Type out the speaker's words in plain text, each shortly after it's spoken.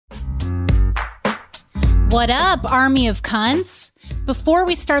What up, Army of Cunts? Before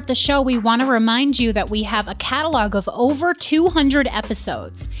we start the show, we want to remind you that we have a catalog of over 200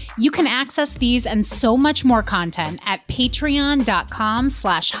 episodes. You can access these and so much more content at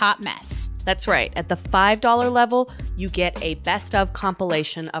patreon.com/hotmess. That's right. At the $5 level, you get a best of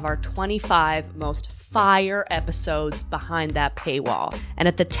compilation of our 25 most fire episodes behind that paywall. And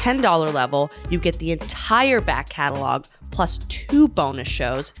at the $10 level, you get the entire back catalog plus 2 bonus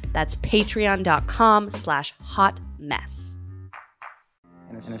shows. That's patreon.com/hotmess.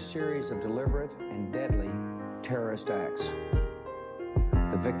 In a series of deliberate and deadly terrorist acts.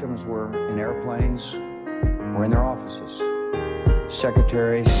 The victims were in airplanes or in their offices.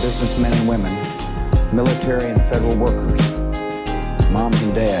 Secretaries, businessmen and women, military and federal workers, moms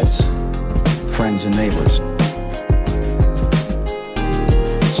and dads, friends and neighbors.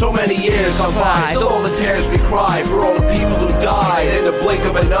 So many years I've cried, all the tears we cry for all the people who died in the blink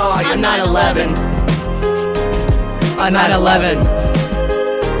of an eye. On 9/11. On 9/11.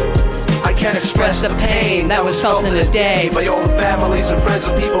 I can't express the pain that was felt in a day by all the families and friends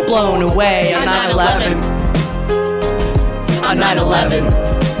of people Blown away on 9/11. On 9/11.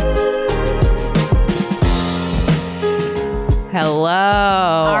 Hello,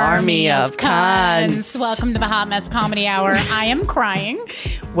 Army of Cunts. Welcome to the Hot Mess Comedy Hour. I am crying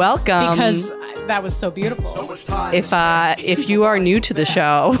Welcome. because that was so beautiful. If you are new to the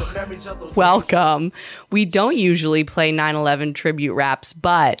show, welcome. We don't usually play 9/11 tribute raps,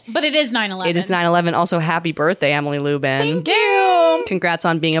 but But it is 9/11. it is 9/11. Also, happy birthday, Emily Lubin. Thank you. Congrats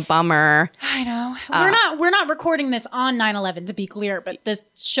on being a bummer. I know. We're not recording this on 9/11 to be clear, but this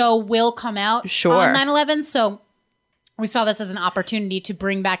show will come out Sure. on 9/11, so we saw this as an opportunity to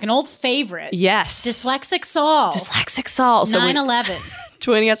bring back an old favorite. Yes. Dyslexic Saul. Dyslexic Saul. So 9/11.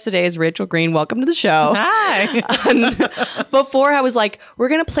 joining us today is Rachel Green. Welcome to the show. Hi. Before I was like, we're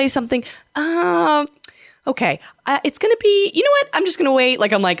going to play something. Okay. It's going to be, you know what? I'm just going to wait.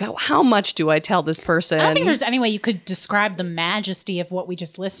 Like, I'm like, how much do I tell this person? I don't think there's any way you could describe the majesty of what we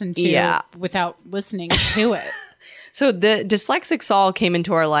just listened to Yeah. without listening to it. So the Dyslexic Saul came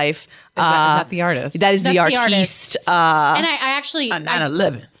into our life. Is that the artist? That is That's the the artiste. And I actually... On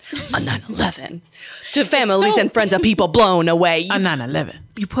 9/11. On 9/11. To families so- and friends of people blown away. On 9/11.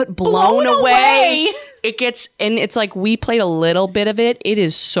 You put blown away. It gets, and it's like we played a little bit of it. It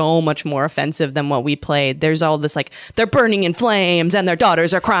is so much more offensive than what we played. There's all this like, they're burning in flames and their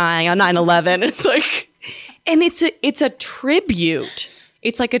daughters are crying on 9/11. It's like, and it's a tribute.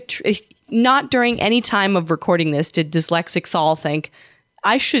 It's like not during any time of recording this did Dyslexic Saul think,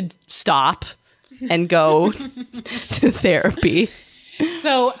 I should stop and go to therapy.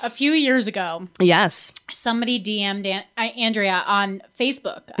 So a few years ago, Yes. somebody DM'd Andrea on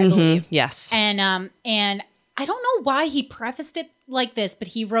Facebook, I believe. Yes. And I don't know why he prefaced it like this, but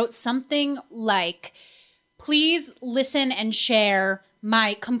he wrote something like, please listen and share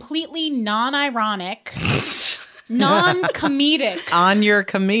my completely non-ironic, non-comedic On your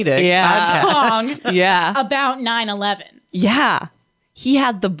comedic Yeah. podcast. song Yeah. about 9/11. Yeah. He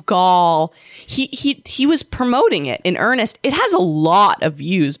had the gall. He was promoting it in earnest. It has a lot of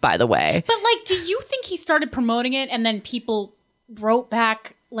views, by the way. But like, do you think he started promoting it and then people wrote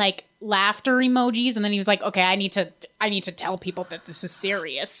back like laughter emojis and then he was like, okay, I need to tell people that this is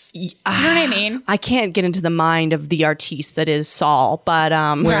serious. You know what I mean? I can't get into the mind of the artiste that is Saul, but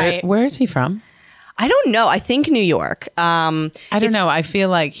Right. Where is he from? I don't know. I think New York. I don't know. I feel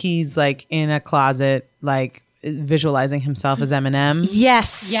like he's like in a closet, like visualizing himself as Eminem.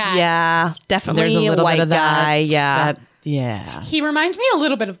 Yes. Yes. Yeah. Definitely There's a little white bit of guy. that. Yeah. Yeah. He reminds me a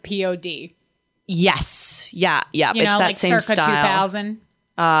little bit of POD. Yes. Yeah. Yeah. You know, it's that like same circa style. 2000.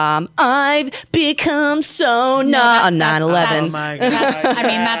 I've become so not on 9/11. Oh my God.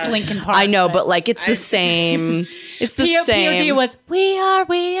 That's Linkin Park. I know, but like it's the same. It's the same. POD was, we are,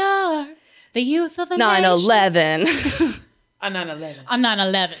 the youth of the nation. 9/11. On 9/11. On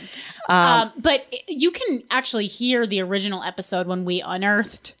 9/11. But you can actually hear the original episode when we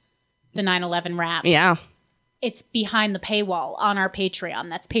unearthed the 9/11 rap. Yeah. It's behind the paywall on our Patreon.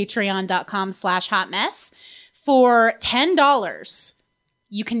 That's patreon.com/hotmess. For $10,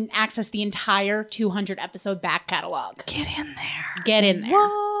 you can access the entire 200 episode back catalog. Get in there. Get in there.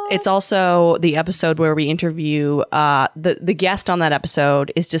 It's also the episode where we interview the guest on that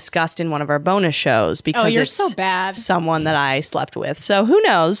episode is discussed in one of our bonus shows because you're it's so bad. someone that I slept with. So who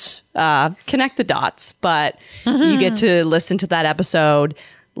knows? Connect the dots, but you get to listen to that episode.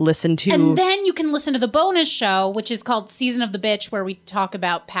 Listen to And then you can listen to the bonus show, which is called Season of the Bitch, where we talk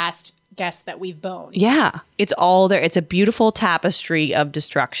about past guests that we've boned. yeah, it's all there. It's a beautiful tapestry of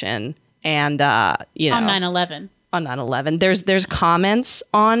destruction, and you know, On 9/11. on 9/11. There's comments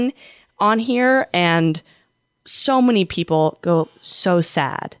on here, and so many people go so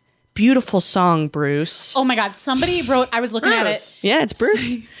sad. Beautiful song, Bruce. Oh my God. Somebody wrote, I was looking at it. Yeah, it's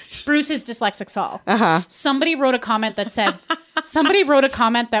Bruce. Bruce is dyslexic Saul. Uh-huh. Somebody wrote a comment that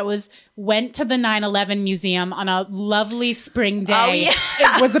was, went to the 9/11 museum on a lovely spring day. Oh,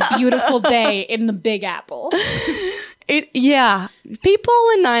 yeah. It was a beautiful day in the Big Apple. People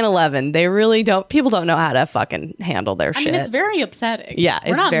in 9/11, they really don't, people don't know how to fucking handle their shit. I mean, it's very upsetting. Yeah,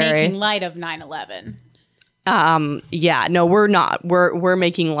 We're it's not very- making light of 9/11. No, we're not. We're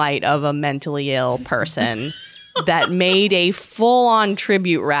making light of a mentally ill person that made a full-on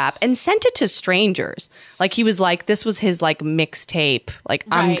tribute rap and sent it to strangers. Like he was like, this was his like mixtape. Like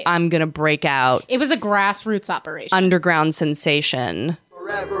Right. I'm gonna break out, It was a grassroots operation. underground sensation.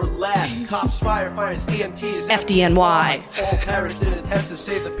 Forever last. Cops, firefighters, EMTs, FDNY. all perished in attempts to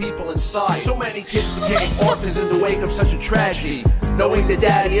save the people inside. So many kids became orphans in the wake of such a tragedy. Knowing that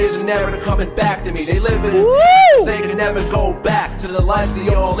daddy is never coming back to me. They live in they can never go back to the lives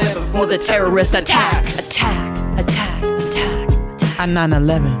they all lived before The terrorist attack. On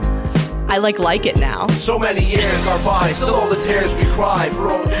 9/11. I like it now. So many years are by, still all the tears we cry for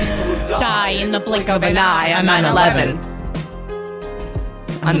all the people who died. Die in the blink of an An eye eye. on 9/11.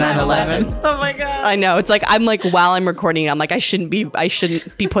 On 9/11. Oh my God. I know. It's like I'm like while I'm recording, I'm like I shouldn't be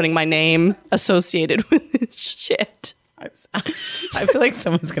putting my name associated with this shit. I feel like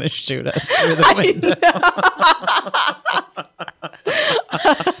someone's going to shoot us through the window.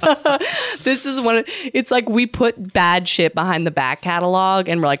 This is one. It's like we put bad shit behind the back catalog,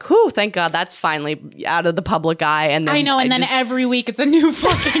 and we're like, "Whew, thank God, that's finally out of the public eye." And then I know, and then just- every week it's a new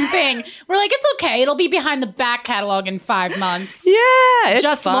fucking thing. We're like, it's okay. It'll be behind the back catalog in 5 months. yeah, it's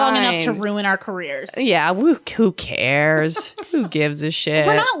Just long enough to fine. ruin our careers. Yeah, who cares? Who gives a shit?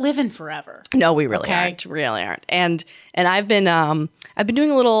 We're not living forever. No, we really Okay. aren't. Really aren't. And I've been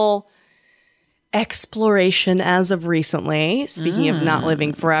doing a little exploration as of recently. Speaking of not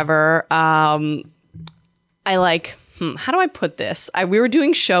living forever, I like. How do I put this? We were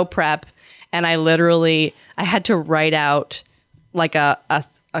doing show prep, and I had to write out like a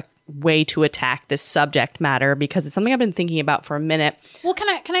way to attack this subject matter because it's something I've been thinking about for a minute. Well, can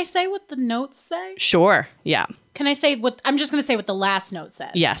I say what the notes say? Sure. Yeah. Can I say what I'm just going to say what the last note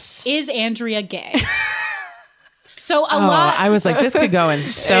says? Yes. Is Andrea gay? So Oh, I was like, this could go in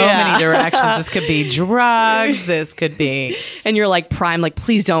so many directions. This could be drugs. This could be. And you're like prime, like,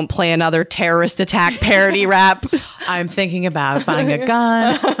 please don't play another terrorist attack parody rap. I'm thinking about buying a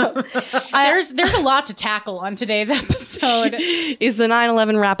gun. there's a lot to tackle on today's episode. Is the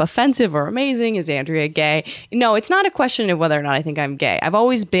 9/11 rap offensive or amazing? Is Andrea gay? No, it's not a question of whether or not I think I'm gay. I've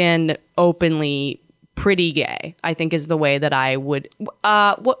always been openly pretty gay, I think is the way that I would,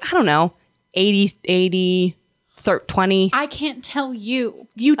 I don't know, 80, 20. I can't tell you.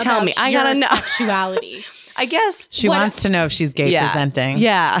 You tell about me. I gotta your know. Sexuality. I guess. She What- wants to know if she's gay presenting.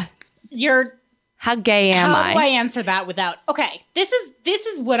 Yeah. You're. How gay am How I? do I answer that without? Okay, this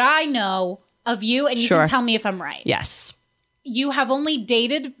is what I know of you, and you Sure. can tell me if I'm right. Yes. You have only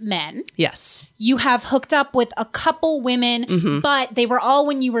dated men. Yes. You have hooked up with a couple women, Mm-hmm. but they were all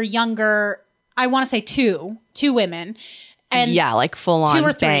when you were younger. I want to say two women, and Yeah, like full on 2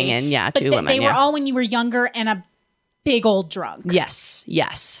 or 3. banging. Yeah, but two women. They were yeah. all when you were younger and a big old drunk. Yes.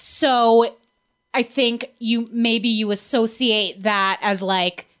 Yes. So I think you associate that as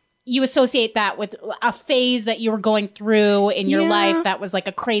like you associate that with a phase that you were going through in your Yeah. life that was like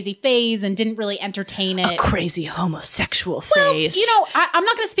a crazy phase and didn't really entertain it. Crazy homosexual Well, face. you know, I'm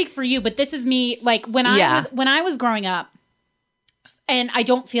not going to speak for you, but this is me. Like when Yeah. I was growing up, and I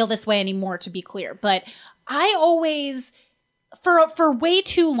don't feel this way anymore, to be clear. But I always, for way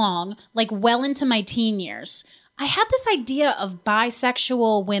too long, like well into my teen years, I had this idea of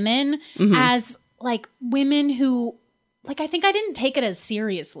bisexual women Mm-hmm. as like women who, like I think I didn't take it as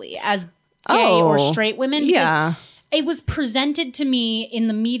seriously as gay Oh, or straight women because yeah. it was presented to me in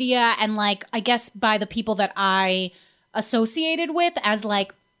the media and like I guess by the people that I associated with as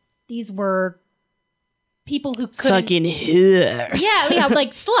like these were people who couldn't Fucking hooers. yeah,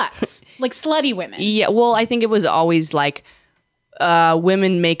 like sluts, like slutty women. Yeah, well, I think it was always like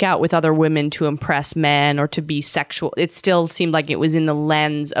women make out with other women to impress men or to be sexual. It still seemed like it was in the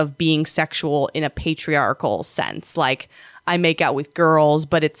lens of being sexual in a patriarchal sense. Like I make out with girls,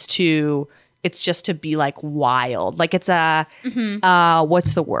 but it's just to be like wild. Like it's a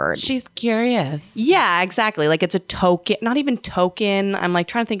what's the word? She's curious. Yeah, exactly. Like it's a token, not even token. I'm like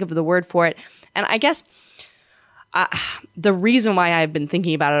trying to think of the word for it. And I guess the reason why I've been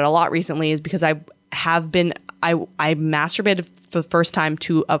thinking about it a lot recently is because I masturbated for the first time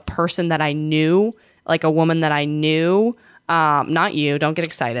to a person that I knew, like a woman that I knew, Not you. Don't get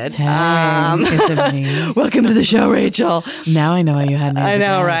excited. Is it me? Welcome to the show, Rachel. Now I know why you had me. I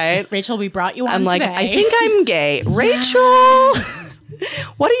know, right? Rachel, we brought you on I'm like, today. I think I'm gay. Rachel,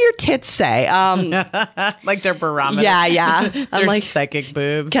 what do your tits say? Like their barometer. Yeah. They're I'm like, psychic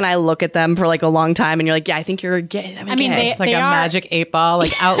boobs. can I look at them for like a long time? And you're like, yeah, I think you're gay. I mean, gay. It's like a magic 8-ball,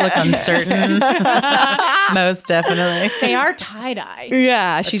 like outlook uncertain. Most definitely. they are tie-dye.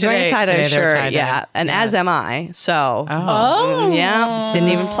 yeah, she's wearing a Today- tie-dye today they're shirt. tie-dye. Yeah, and as am I. So, Oh. yeah, didn't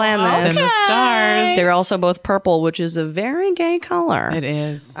even plan It's this. in the stars. They're also both purple, which is a very gay color. It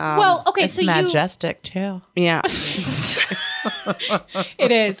is. Well, okay, It's so majestic too. Yeah.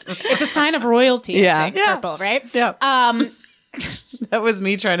 it is. It's a sign of royalty. Yeah. I think, Yeah. purple, right? Yeah. That was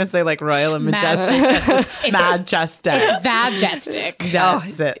me trying to say like royal and majestic. Majestic. It's majestic.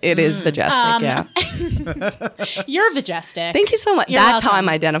 That's it. It is majestic. Yeah. You're majestic. Thank you so much. You're That's how welcome.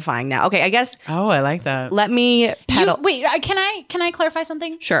 I'm identifying now. Okay, I guess Oh, I like that. let me pedal. Wait, can I clarify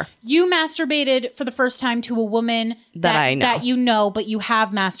something? Sure. You masturbated for the first time to a woman That I know. that you know, but you have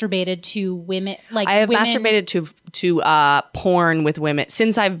masturbated to women. Like I have women, masturbated to porn with women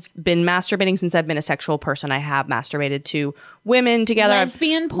since I've been masturbating. Since I've been a sexual person, I have masturbated to women together.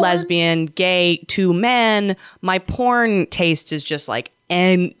 Lesbian porn? lesbian, gay, to men. My porn taste is just like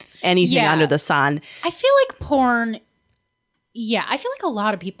anything Yeah. under the sun. I feel like porn. Yeah, I feel like a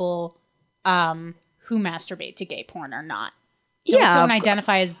lot of people who masturbate to gay porn are not. Don't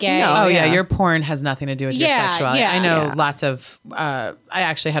identify as gay. No. Oh yeah, yeah. your porn has nothing to do with your Yeah, sexuality. yeah. I know Yeah. lots of. I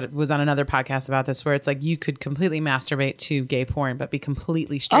actually was on another podcast about this where it's like you could completely masturbate to gay porn, but be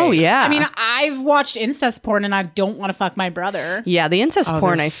completely straight. Oh yeah. I mean, I've watched incest porn and I don't want to fuck my brother. yeah. The incest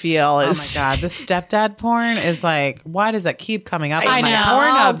porn I there's- feel is. Oh my god, the stepdad porn is like, why does that keep coming up? I on my know.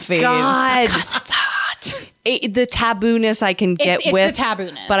 Pornhub feed? God. Because it's hot. The taboo-ness I can get It's with, the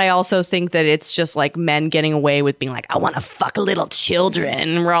taboo-ness. but I also think that it's just like men getting away with being like, I want to fuck little children,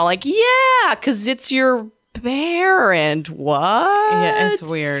 and we're all like, yeah, because it's your parent. What? Yeah, it's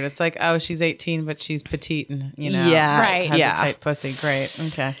weird. It's like, oh, she's 18, but she's petite and Yeah, Right. has yeah. a tight pussy. Great.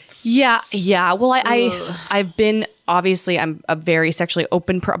 Okay. Yeah. Well, I've been obviously I'm a very sexually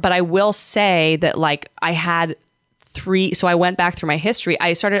open, but I will say that like I had 3. So I went back through my history.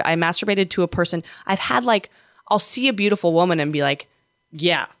 I masturbated to a person. I've had like I'll see a beautiful woman and be like,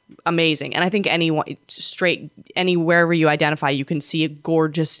 yeah, amazing. And I think anyone wherever you identify, you can see a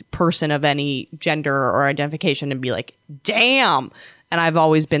gorgeous person of any gender or identification and be like, damn. And I've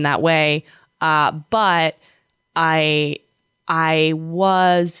always been that way. But I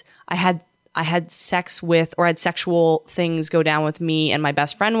had sex with, or had sexual things go down with me and my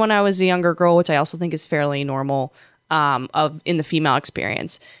best friend when I was a younger girl, which I also think is fairly normal in the female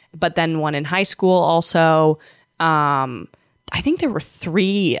experience. But then one in high school also. I think there were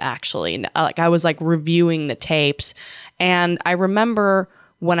 3 actually. Like I was like reviewing the tapes, and I remember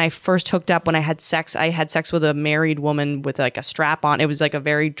when I first hooked up, when I had sex with a married woman with like a strap on. It was like a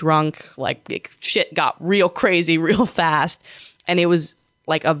very drunk, like shit got real crazy real fast. And it was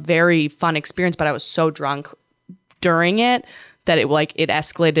like a very fun experience, but I was so drunk during it that it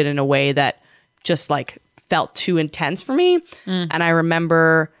escalated in a way that just like felt too intense for me. And I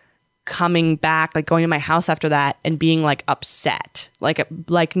remember coming back, like going to my house after that and being like upset,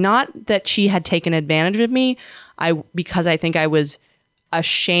 like not that she had taken advantage of me, because I think I was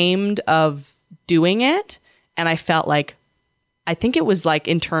ashamed of doing it, and I felt like, I think it was like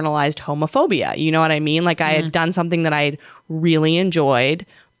internalized homophobia. You know what I mean? Like I had done something that I had really enjoyed,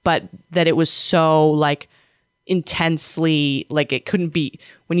 but that it was so like intensely, like it couldn't be,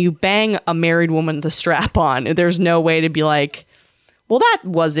 when you bang a married woman with a strap on, there's no way to be like, well, that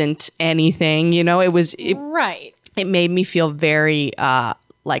wasn't anything, you know. Right. It made me feel very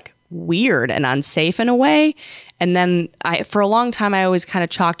like weird and unsafe in a way. And then for a long time, I always kind of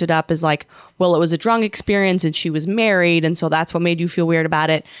chalked it up as like, well, it was a drunk experience and she was married, and so that's what made you feel weird about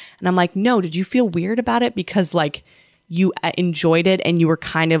it. And I'm like, no, did you feel weird about it because like you enjoyed it and you were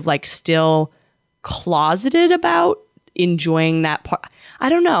kind of like still closeted about enjoying that part? I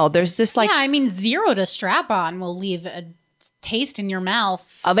don't know. There's this like, Yeah, I mean, 0 to strap on will leave a taste in your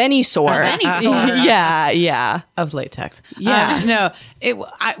mouth. of any sort. Of any sort. Yeah. Of latex. Yeah.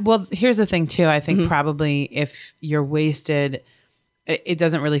 Well, here's the thing too. I think probably if you're wasted, it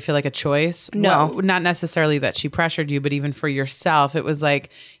doesn't really feel like a choice. No. Well, not necessarily that she pressured you, but even for yourself, it was like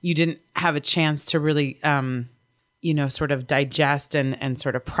you didn't have a chance to really, sort of digest and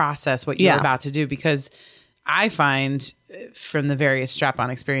sort of process what you were Yeah. about to do. Because I find from the various strap-on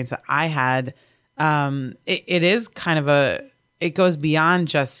experience that I had, it is kind of it goes beyond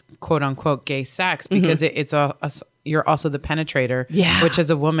just quote unquote gay sex, because it's you're also the penetrator, Yeah. which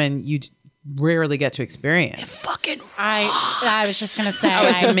as a woman, you rarely get to experience. Fucking I was just gonna say, Oh,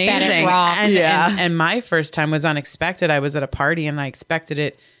 it's I amazing. bet it rocks. And my first time was unexpected. I was at a party and I expected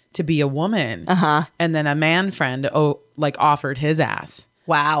it to be a woman. And then a man friend offered his ass.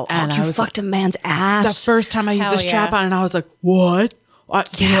 wow. And you I was fucked a man's ass. The first time I used Hell the strap yeah. on, and I was like, what?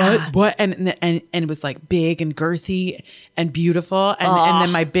 Yeah. What? And it was like big and girthy and beautiful. And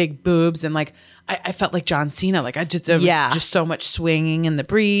then my big boobs and like, I felt like John Cena. Like there was just so much swinging in the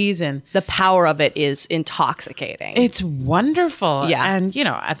breeze, and the power of it is intoxicating. it's wonderful. Yeah. And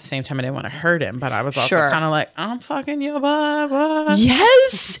at the same time, I didn't want to hurt him, but I was also Sure. kind of like, I'm fucking you, blah.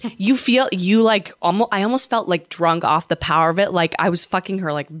 Yes. I almost felt like drunk off the power of it. Like I was fucking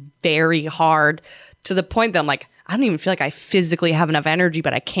her like very hard to the point that I'm like, I don't even feel like I physically have enough energy,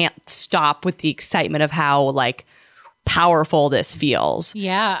 but I can't stop with the excitement of how like powerful this feels.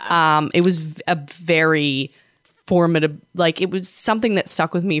 Yeah. It was a very formative, like it was something that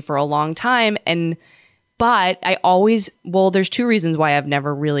stuck with me for a long time. But I always, there's two reasons why I've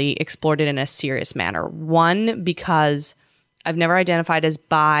never really explored it in a serious manner. One, because I've never identified as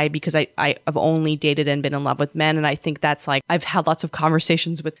bi, because I've only dated and been in love with men. And I think that's like, I've had lots of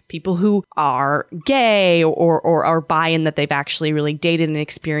conversations with people who are gay or are bi, in that they've actually really dated and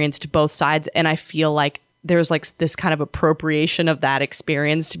experienced both sides. And I feel like there's like this kind of appropriation of that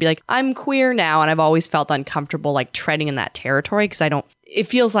experience to be like, I'm queer now. And I've always felt uncomfortable like treading in that territory, because it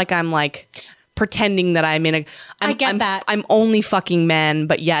feels like I'm like pretending that I get that. I'm only fucking men,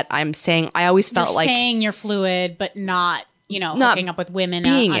 but yet I'm saying, I always felt You're like saying you're fluid, but not, not hooking up with women.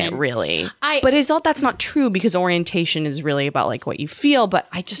 being it really. But that's not true, because orientation is really about like what you feel. But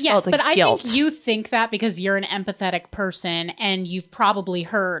I just felt like but guilt. I think you think that because you're an empathetic person, and you've probably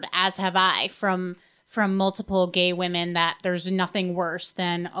heard, as have I, from multiple gay women, that there's nothing worse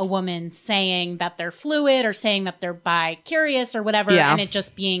than a woman saying that they're fluid or saying that they're bi-curious or whatever, Yeah. and it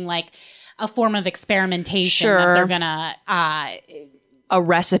just being like a form of experimentation Sure. that they're gonna a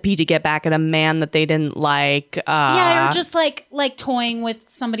recipe to get back at a man that they didn't like. or just like toying with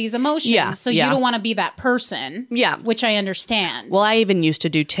somebody's emotions. Yeah, So yeah. you don't want to be that person. Yeah. Which I understand. Well, I even used to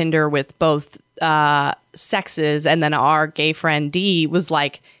do Tinder with both sexes, and then our gay friend D was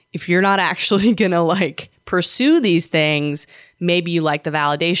like, if you're not actually gonna like pursue these things, maybe you like the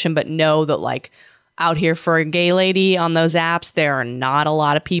validation, but know that like out here for a gay lady on those apps, there are not a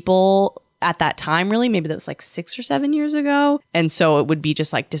lot of people at that time, really. Maybe that was like 6 or 7 years ago. And so it would be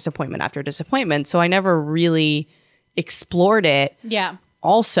just like disappointment after disappointment. So I never really explored it. yeah.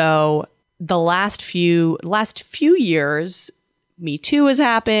 Also, the last few years, Me Too has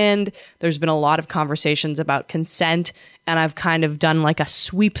happened. There's been a lot of conversations about consent, and I've kind of done like a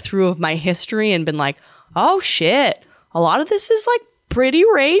sweep through of my history and been like, oh shit, a lot of this is like pretty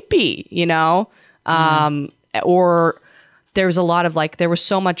rapey, or there's a lot of like, there was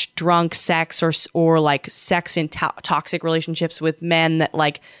so much drunk sex or like sex in toxic relationships with men that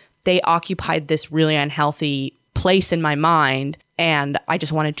like they occupied this really unhealthy place in my mind, and I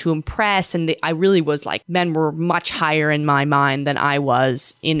just wanted to impress. And I really was like, men were much higher in my mind than I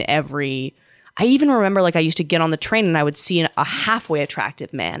was in every. I even remember like I used to get on the train and I would see a halfway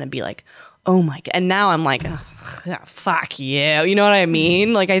attractive man and be like, oh my God. And now I'm like, ugh, fuck you. You know what I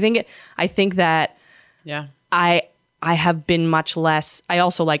mean? Like I think that Yeah. I have been much less. I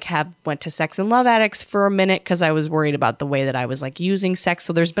also like went to Sex and Love Addicts for a minute because I was worried about the way that I was like using sex.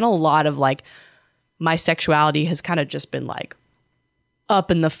 So there's been a lot of like, my sexuality has kind of just been like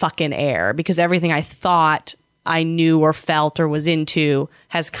up in the fucking air, because everything I thought I knew or felt or was into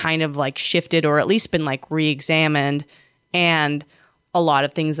has kind of like shifted, or at least been like re-examined. And a lot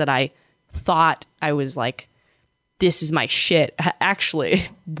of things that I thought I was like, this is my shit, actually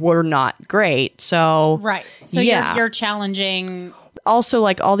were not great. So Right. So yeah. you're challenging. Also,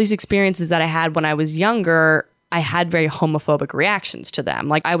 like all these experiences that I had when I was younger, I had very homophobic reactions to them.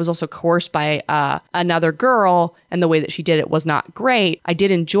 Like I was also coerced by another girl, and the way that she did it was not great. I did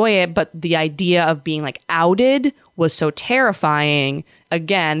enjoy it, but the idea of being like outed was so terrifying.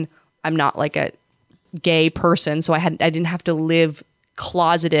 Again, I'm not like a gay person, so I didn't have to live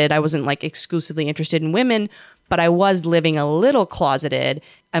closeted. I wasn't like exclusively interested in women, but I was living a little closeted.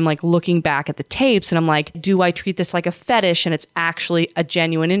 I'm like looking back at the tapes and I'm like, do I treat this like a fetish and it's actually a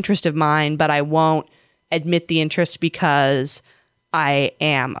genuine interest of mine, but I won't admit the interest because I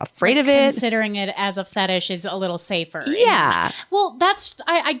am afraid of it. Considering it as a fetish is a little safer. Yeah. Well,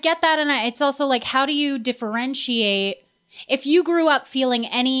 I get that. And it's also like, how do you differentiate? If you grew up feeling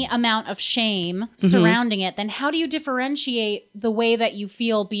any amount of shame surrounding it, then how do you differentiate the way that you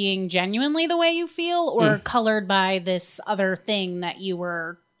feel being genuinely the way you feel, or colored by this other thing that you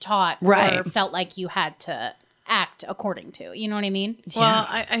were taught or Right. felt like you had to act according to. You know what I mean? Well,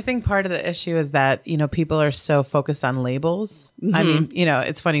 I think part of the issue is that, people are so focused on labels. I mean,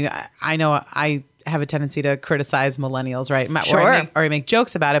 it's funny. I know I have a tendency to criticize millennials, right? Sure. Or I make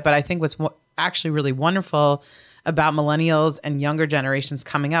jokes about it. But I think what's actually really wonderful about millennials and younger generations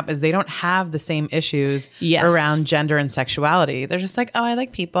coming up is they don't have the same issues around gender and sexuality. They're just like, oh, I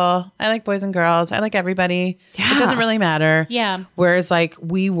like people. I like boys and girls. I like everybody. Yeah. It doesn't really matter. Yeah. Whereas like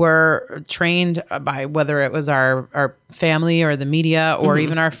we were trained by whether it was our family or the media or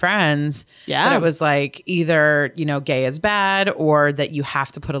even our friends. Yeah. That it was like either, gay is bad or that you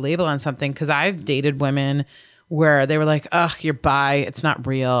have to put a label on something. Cause I've dated women where they were like, ugh, you're bi. It's not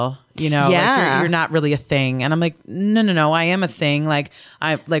real. Like you're not really a thing. And I'm like, no, I am a thing. Like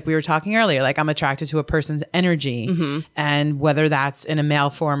we were talking earlier, like I'm attracted to a person's energy and whether that's in a male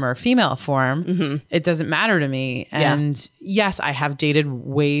form or a female form, it doesn't matter to me. And yes, I have dated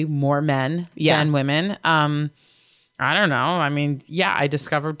way more men than women. I don't know. I mean, I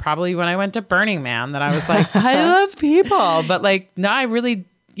discovered probably when I went to Burning Man that I was like, I love people, but like, no, I really,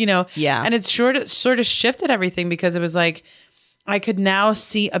 and it's sort of shifted everything because it was like, I could now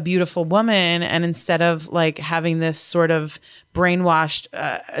see a beautiful woman and instead of like having this sort of brainwashed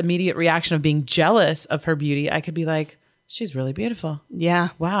immediate reaction of being jealous of her beauty, I could be like, she's really beautiful. Yeah.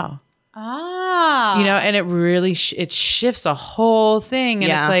 Wow. Ah. And it really, it shifts a whole thing.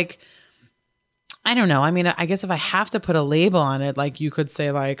 And it's like, I don't know. I mean, I guess if I have to put a label on it, like you could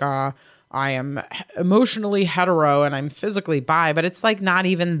say like, I am emotionally hetero and I'm physically bi, but it's like not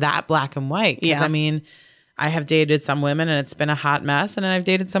even that black and white. Because I mean, I have dated some women and it's been a hot mess, and then I've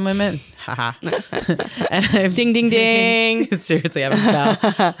dated some women, and I've ding ding ding. Seriously, I haven't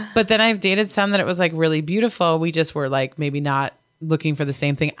felt. But then I've dated some that it was like really beautiful. We just were like maybe not looking for the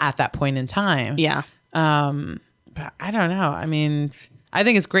same thing at that point in time. Yeah. But I don't know. I mean, I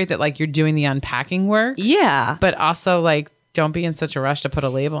think it's great that like you're doing the unpacking work. Yeah. But also like, don't be in such a rush to put a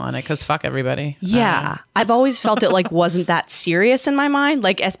label on it because fuck everybody. Yeah. I've always felt it like wasn't that serious in my mind.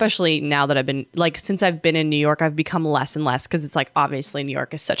 Like, especially now that I've been like, since I've been in New York, I've become less and less because it's like, obviously New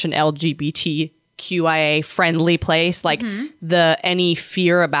York is such an LGBTQIA friendly place. Like any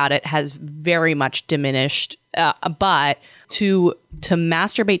fear about it has very much diminished. But to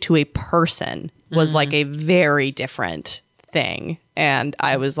masturbate to a person was like a very different thing. And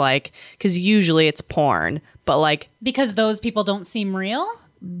I was like, because usually it's porn. But like, because those people don't seem real?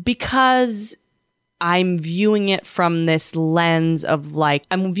 Because I'm viewing it from this lens of like,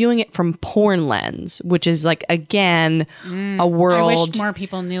 I'm viewing it from porn lens, which is like, again, a world. I wish more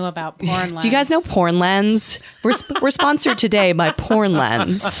people knew about porn lens. Do you guys know Porn Lens? We're sponsored today by Porn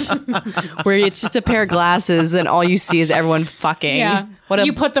Lens, where it's just a pair of glasses and all you see is everyone fucking. Yeah.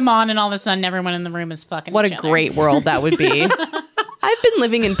 You put them on and all of a sudden everyone in the room is fucking What each a other. great world that would be. I've been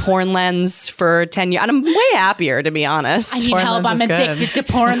living in Porn Lens for 10 years, and I'm way happier, to be honest. I need help. I'm addicted to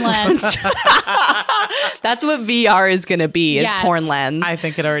Porn Lens. That's what VR is going to be, is Porn Lens. I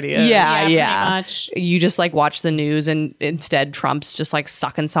think it already is. Yeah. Pretty much. You just like watch the news and instead Trump's just like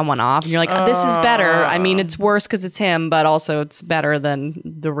sucking someone off. And you're like, oh, this is better. I mean, it's worse because it's him, but also it's better than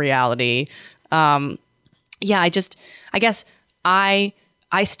the reality. I guess I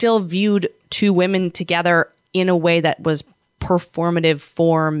still viewed two women together in a way that was performative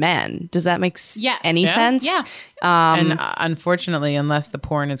for men. Does that make any sense? Yeah. And unfortunately, unless the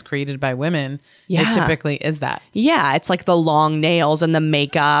porn is created by women, it typically is that. Yeah, it's like the long nails and the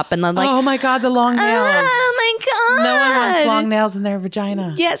makeup and then like, oh my God, the long nails. Oh my God. No one wants long nails in their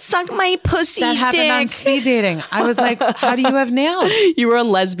vagina. Yeah, suck my pussy, that happened dick. on speed dating. I was like, how do you have nails? You were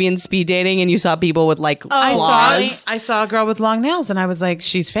on lesbian speed dating and you saw people with like claws. I saw a girl with long nails and I was like,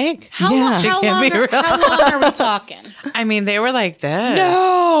 she's fake. How long are we talking? I mean, they were like this.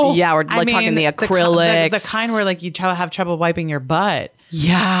 No. Yeah, we're like talking the acrylics. The kind where like you have trouble wiping your butt.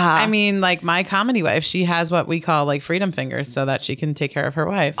 Yeah. I mean, like my comedy wife, she has what we call like freedom fingers so that she can take care of her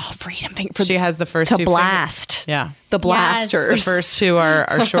wife. Oh, freedom fingers. She has the first to two blast. Fingers. Yeah. The blasters. The first two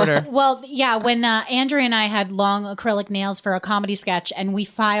are shorter. Well, yeah, when Andrea and I had long acrylic nails for a comedy sketch and we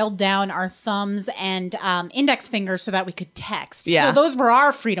filed down our thumbs and index fingers so that we could text. Yeah. So those were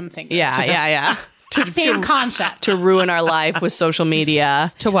our freedom fingers. Yeah. Same concept. To ruin our life with social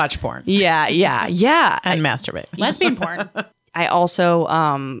media. To watch porn. Yeah. And masturbate. Lesbian porn. I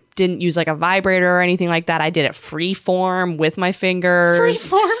also didn't use like a vibrator or anything like that. I did it free form with my fingers. Free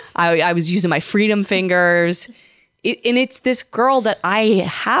form? I was using my freedom fingers. And it's this girl that I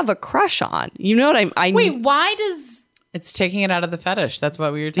have a crush on. You know what I Wait, why does... It's taking it out of the fetish. That's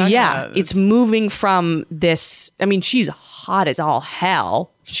what we were talking about. Yeah, it's moving from this... I mean, she's hot as all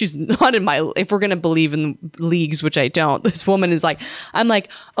hell. She's not in my... If we're going to believe in leagues, which I don't, this woman is like... I'm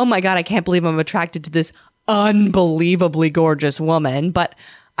like, oh my God, I can't believe I'm attracted to this unbelievably gorgeous woman, but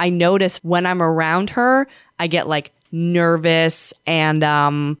I noticed when I'm around her, I get like nervous and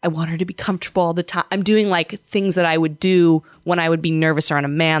I want her to be comfortable all the time. I'm doing like things that I would do when I would be nervous around a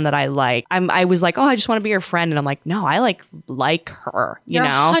man that I like. I was like, oh, I just want to be your friend. And I'm like, no, I like her, You're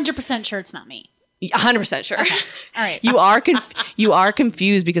know? 100% sure it's not me. 100% sure. Okay. All right. You are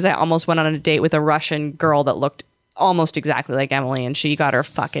confused because I almost went on a date with a Russian girl that looked almost exactly like Emily, and she got her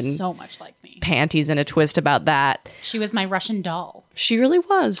fucking so much like me. Panties in a twist about that. She was my Russian doll. She really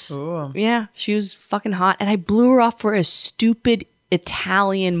was. Ooh. Yeah, she was fucking hot, and I blew her off for a stupid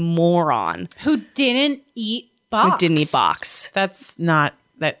Italian moron Who didn't eat box. who didn't eat box. That's not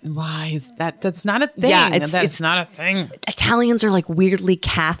that. Why is that? That's not a thing. Yeah, that's it's not a thing. Italians are like weirdly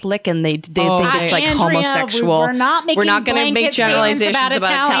Catholic, and they think it's like Andrea, homosexual. We're not gonna make blanket generalizations statements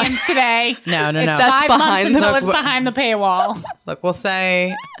about Italians today. No. That's Five months behind until the- it's behind the paywall. Look, we'll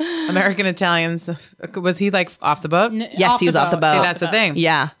say American Italians. Was he like off the boat? Yes, he was off the boat. See, that's the thing.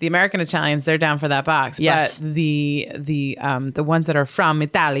 Yeah. The American Italians, they're down for that box. Yes. But the ones that are from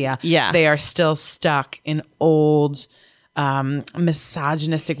Italia, Yeah. they are still stuck in old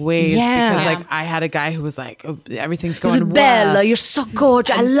misogynistic ways. Yeah. Because Yeah. like I had a guy who was like, oh, everything's going Bella, well. you're so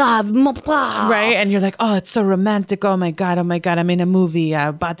gorgeous. I love Moppa. Right, and you're like, oh, it's so romantic. Oh my god, I'm in a movie,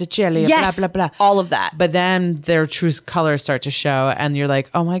 Botticelli, Yes, blah blah blah, all of that. But then their true colors start to show, and you're like,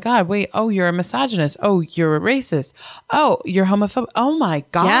 oh my god, wait, oh, you're a misogynist. Oh, you're a racist. Oh, you're homophobic. Oh my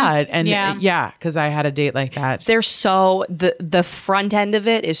god, and Yeah. because I had a date like that. They're so the front end of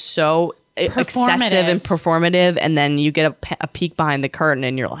it is so excessive and performative, and then you get a peek behind the curtain,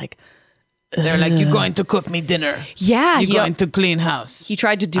 and you're like, They're like, you're going to cook me dinner. yeah, You're going to clean house. he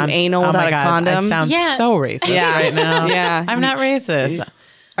tried to do I'm- anal oh without my a God, condom. I sound Yeah. so racist right now. Yeah. I'm not racist.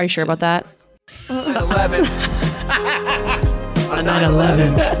 Are you sure about that? 11. On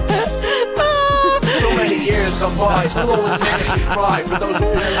 9/11. So many years gone by, still only fantasy cry for those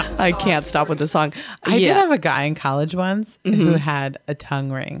who perish. I can't stop with the song. I did have a guy in college once who had a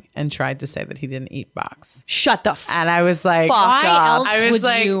tongue ring and tried to say that he didn't eat box. Shut the And I was like, Fuck Why up. else I was would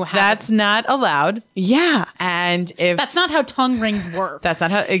like, you have? that's not allowed. Yeah. And if That's not how tongue rings work. that's not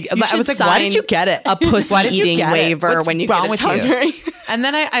how, I should was like, why did sign you get it? a pussy Why did you eating get it? waiver What's when you wrong get a with tongue you? ring? And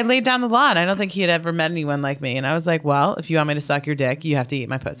then I laid down the law, and I don't think he had ever met anyone like me. And I was like, well, if you want me to suck your dick, you have to eat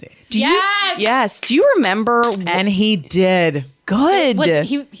my pussy. Yes. Do you remember? And he did. Good.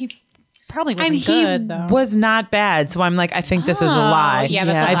 He probably wasn't And he good though. was not bad. So I'm like, I think this is a lie. yeah,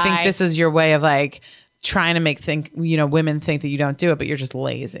 that's a I think lie. this is your way of like trying to make women think that you don't do it, but you're just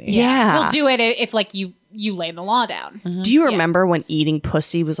lazy. Yeah. We'll do it if like you lay the law down. Do you remember when eating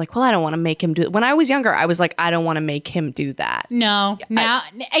pussy was like, well, I don't want to make him do it. When I was younger, I was like, I don't want to make him do that. No, now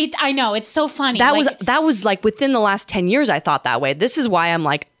I know it's so funny. That Like, that was like within the last 10 years, I thought that way. This is why I'm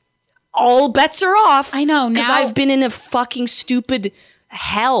like, all bets are off. I know, Because now- I've been in a fucking stupid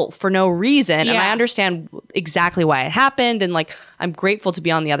hell for no reason. And Yeah. I understand exactly why it happened. And like, I'm grateful to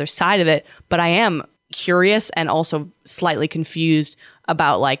be on the other side of it. But I am curious and also slightly confused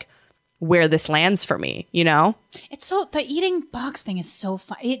about like where this lands for me, you know? It's so the eating box thing is so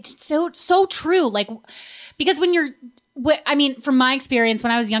fun. It's so true. Like because when you're, I mean, from my experience,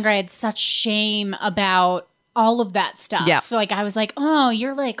 when I was younger, I had such shame about all of that stuff. Yeah. Like I was like, oh,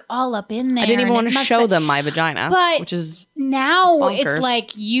 you're like all up in there. I didn't even and want it to must show have- them my vagina, But which is now bonkers. it's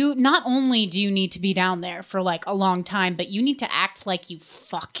like you not only do you need to be down there for like a long time, but you need to act like you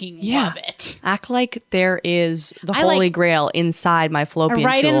fucking love it. act like there is the I holy like- grail inside my fallopian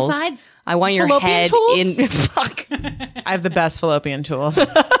Right tools. inside? I want your Fallopian head tools? in. Fuck. I have the best fallopian tools.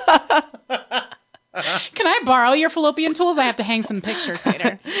 Can I borrow your fallopian tools? I have to hang some pictures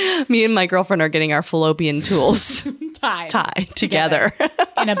later. Me and my girlfriend are getting our fallopian tools Tied together.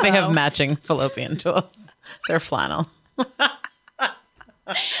 in a bow. They have matching fallopian tools. They're flannel.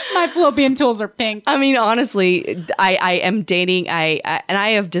 My fallopian tools are pink. I mean, honestly, I am dating. I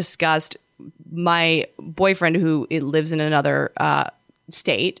have discussed my boyfriend who lives in another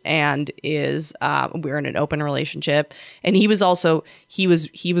state and is we're in an open relationship, and he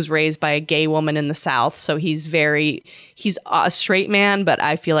was raised by a gay woman in the South, so he's a straight man, but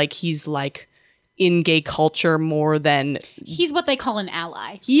I feel like he's like in gay culture more than He's what they call an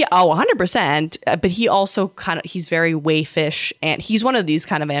ally. 100%, but he also he's very waifish, and he's one of these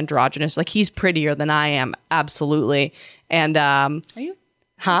kind of androgynous, like he's prettier than I am, absolutely. And Are you?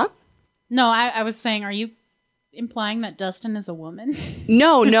 huh? No, I was saying, are you implying that Dustin is a woman?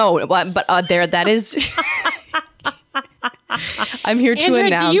 No, but there, that is. I'm here to Andrea,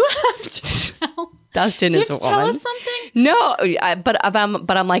 announce do you have to tell? Dustin Do you is a have to tell woman. us something? No, but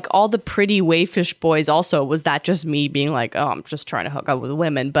I'm like, all the pretty wayfish boys also, was that just me being like, oh, I'm just trying to hook up with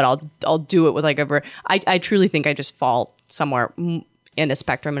women, but I'll do it with like I truly think I just fall somewhere in a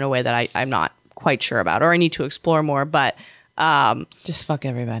spectrum in a way that I'm not quite sure about, or I need to explore more, but just fuck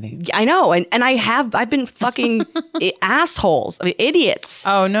everybody. I know, and I've been fucking assholes, I mean, idiots.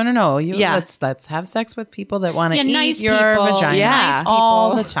 Oh no! Let's have sex with people that want to eat nice your people. vagina Yeah.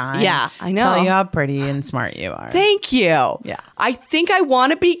 all the time. Yeah, I know. Tell you how pretty and smart you are. Thank you. Yeah. I think I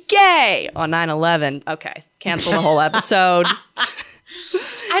want to be gay on 9/11. Okay, cancel the whole episode.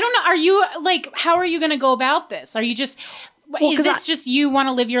 I don't know. Are you like, how are you going to go about this? Are you just, is this just you want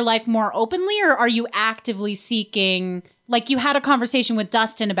to live your life more openly, or are you actively seeking, like you had a conversation with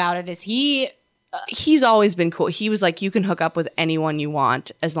Dustin about it. Is he... He's always been cool. He was like, you can hook up with anyone you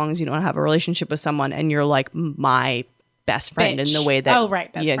want as long as you don't have a relationship with someone and you're like my best friend Bitch. in the way that... Oh,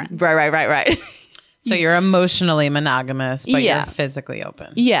 right. Best friend. Right. So you're emotionally monogamous, but Yeah. you're physically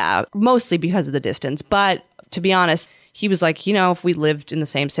open. Yeah, mostly because of the distance. But to be honest, he was like, if we lived in the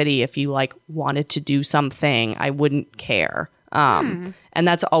same city, if you like wanted to do something, I wouldn't care. And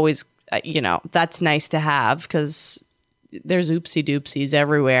that's always, that's nice to have because there's oopsie doopsies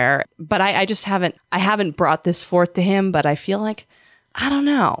everywhere. But I haven't brought this forth to him, but I feel like, I don't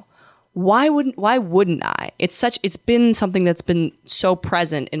know. Why wouldn't I? It's been something that's been so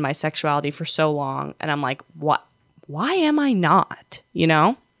present in my sexuality for so long. And I'm like, what? Why am I not?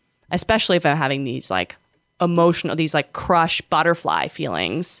 Especially if I'm having these like emotional, these like crush butterfly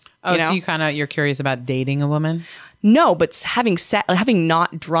feelings. Oh, so you're curious about dating a woman? No, but having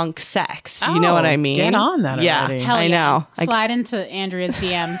not drunk sex. You know what I mean? Get on that Yeah, already. Hell I know. Slide into Andrea's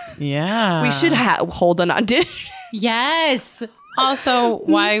DMs. Yeah. We should hold an audition. Yes. Also,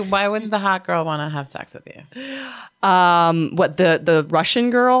 why wouldn't the hot girl want to have sex with you? What, the Russian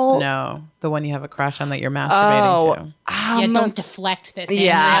girl? No, the one you have a crush on that you're masturbating to. Yeah, don't deflect this.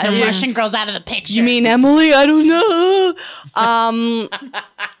 yeah. Andrea. The Russian girl's out of the picture. You mean Emily? I don't know.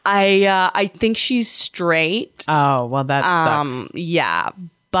 I think she's straight. Oh, well, that sucks. Yeah,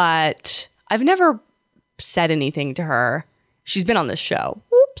 but I've never said anything to her. She's been on this show.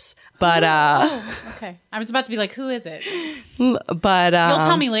 Oops. But okay. I was about to be like, who is it? but You'll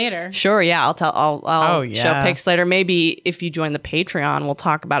tell me later. Sure, yeah, I'll show pics later. Maybe if you join the Patreon, we'll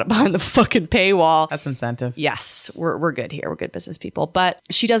talk about it behind the fucking paywall. That's incentive. Yes, we're good here. We're good business people. But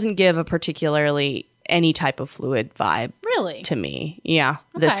she doesn't give a particularly any type of fluid vibe. Really? To me. Yeah,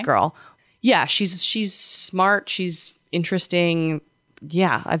 this Okay. girl. Yeah, she's smart, she's interesting.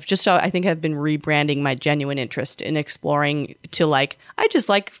 Yeah, I think I've been rebranding my genuine interest in exploring to like I just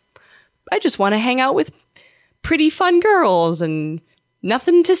want to hang out with pretty fun girls and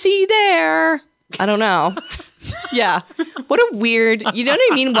nothing to see there. I don't know. Yeah. What a weird, you know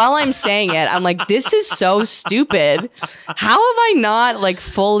what I mean? While I'm saying it, I'm like, this is so stupid. How have I not like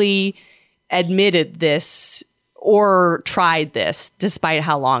fully admitted this or tried this despite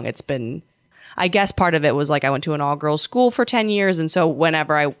how long it's been? I guess part of it was like I went to an all-girls school for 10 years. And so when I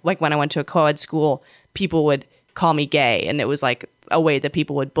went to a co-ed school, people would call me gay. And it was like a way that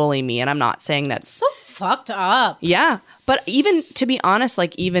people would bully me. And I'm not saying that's So fucked up. yeah. But even to be honest,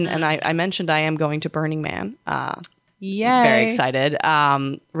 and I mentioned I am going to Burning Man. Yay. Very excited.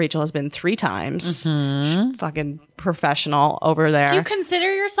 Rachel has been 3 times. She's fucking professional over there. Do you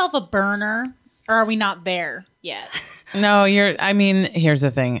consider yourself a burner, or are we not there yet? No, here's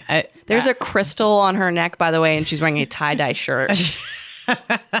the thing. There's a crystal on her neck, by the way, and she's wearing a tie-dye shirt.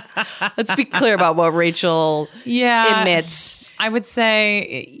 Let's be clear about what Rachel admits. I would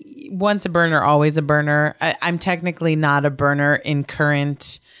say once a burner, always a burner. I'm technically not a burner in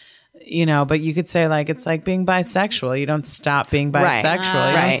current, but you could say like it's like being bisexual. You don't stop being bisexual. Right.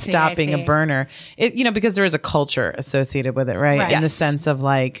 You don't Right. stop I being a see. burner. Because there is a culture associated with it, right? In the Yes. sense of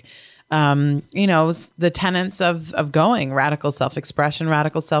like, the tenets of going radical self-expression,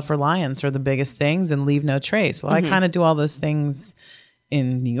 radical self-reliance are the biggest things, and leave no trace. Well, I kind of do all those things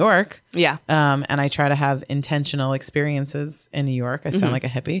in New York. Yeah. And I try to have intentional experiences in New York. I sound like a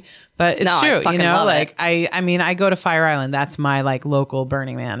hippie, but it's No, I true. fucking love like it. I go to Fire Island. That's my like local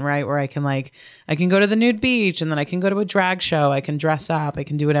Burning Man, right? Where I can go to the nude beach, and then I can go to a drag show. I can dress up. I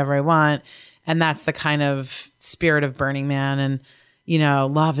can do whatever I want. And that's the kind of spirit of Burning Man. And,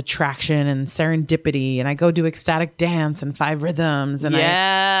 law of attraction and serendipity. And I go do ecstatic dance and 5 rhythms. And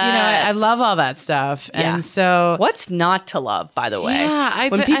I love all that stuff. Yeah. And so What's not to love, by the way? Yeah,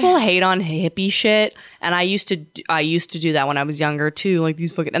 when people hate on hippie shit, and I used to do that when I was younger too, like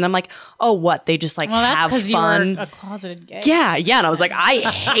these fucking, and I'm like, oh, what? They just like Well, that's have because you fun. were a closeted gay. Yeah, and I was like, I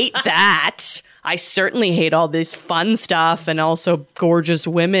hate that. I certainly hate all this fun stuff and also gorgeous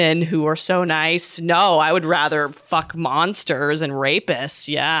women who are so nice. No, I would rather fuck monsters and rapists.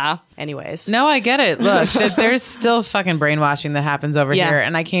 Yeah. Anyways. No, I get it. Look, there's still fucking brainwashing that happens over here.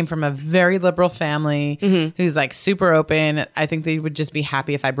 And I came from a very liberal family who's like super open. I think they would just be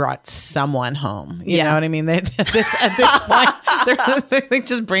happy if I brought someone home. You know what I mean? At this point, they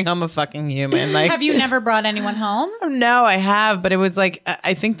just bring home a fucking human. Like, have you never brought anyone home? No, I have. But it was like,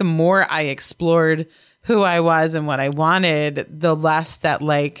 I think the more I explored who I was and what I wanted, the less that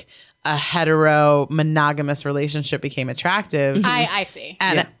like a hetero monogamous relationship became attractive. I see.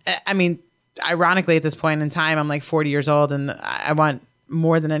 And I mean, ironically, at this point in time, I'm like 40 years old and I want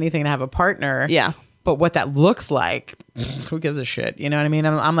more than anything to have a partner. Yeah. But what that looks like, who gives a shit? You know what I mean?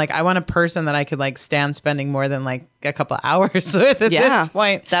 I'm like, I want a person that I could like stand spending more than like a couple of hours with at this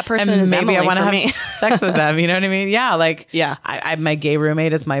point. That person and is maybe Emily I want to for have me. sex with them. You know what I mean? Yeah. Like, yeah. I my gay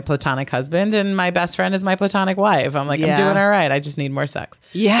roommate is my platonic husband and my best friend is my platonic wife. I'm like, I'm doing all right. I just need more sex.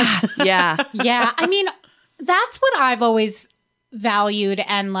 Yeah. Yeah. Yeah. I mean, that's what I've always valued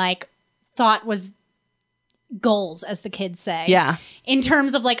and like thought was goals, as the kids say. Yeah. In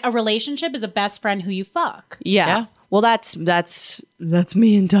terms of like a relationship is a best friend who you fuck. Yeah. Well, that's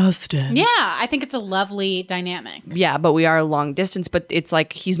me and Dustin. Yeah, I think it's a lovely dynamic. Yeah, but we are long distance. But it's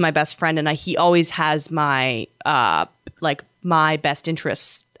like he's my best friend, and he always has my my best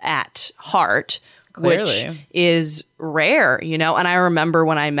interests at heart, Clearly. which is rare, you know. And I remember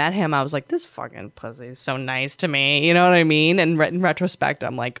when I met him, I was like, "This fucking pussy is so nice to me," you know what I mean? And in retrospect,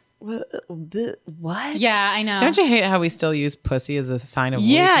 I'm like, what? Yeah, I know. Don't you hate how we still use pussy as a sign of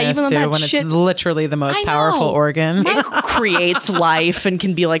Yeah, weakness even though too, that when shit- it's literally the most I powerful know. organ? It creates life and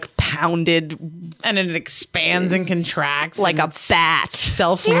can be like pounded And it expands and contracts like and a bat.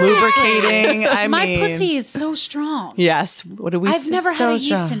 self-lubricating. I My mean, pussy is so strong. Yes. What do we? I've never so had a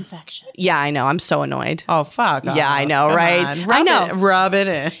yeast strong. infection. Yeah, I know. I'm so annoyed. Oh fuck! Yeah, I know, Come right? on. I know. Rub it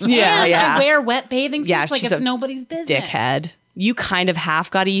in. Yeah, And yeah. I wear wet bathing suits Yeah, like she's it's a nobody's business. Dickhead. You kind of half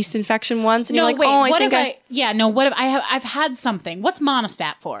got a yeast infection once, and No, you're like, wait. oh, I what think if I? Yeah, no. What if I've had something? What's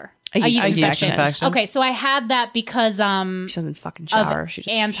monostat for? A yeast infection. Okay, so I had that because She doesn't fucking shower. She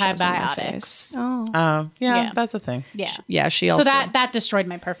just shoves it in my antibiotics. face. Oh, Oh yeah, Yeah. that's a thing. Yeah. yeah. She So also. that destroyed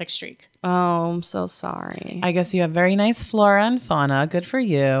my perfect streak. Oh, I'm so sorry. I guess you have very nice flora and fauna. Good for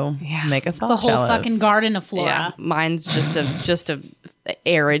you. Yeah. Make us all The whole jealous. fucking garden of flora. Yeah, mine's just a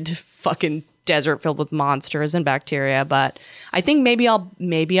arid fucking desert filled with monsters and bacteria. But I think maybe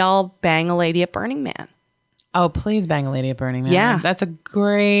I'll bang a lady at Burning Man. Oh, please bang a lady at Burning Man. Yeah. That's a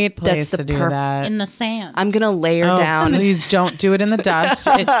great place That's the to do that. In the sand. I'm gonna lay her Oh, down. please don't do it in the dust.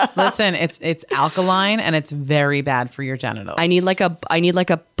 Listen, it's alkaline and it's very bad for your genitals. I need like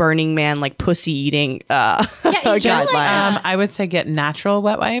a Burning Man like pussy eating. yeah, is there guideline. like I would say get natural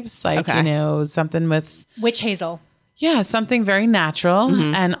wet wipes, like Okay. something with witch hazel? something very natural,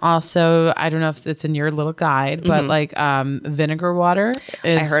 Mm-hmm. and also I don't know if it's in your little guide, but like vinegar water.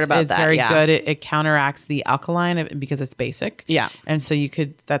 Is, I heard about is that, very yeah. good. It counteracts the alkaline because it's basic. Yeah. and so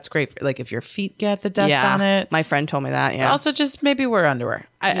that's great. Like if your feet get the dust on it. My friend told me that. Yeah. Also, just maybe wear underwear.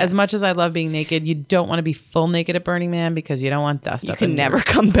 As much as I love being naked, you don't want to be full naked at Burning Man because you don't want dust you up. can in never your,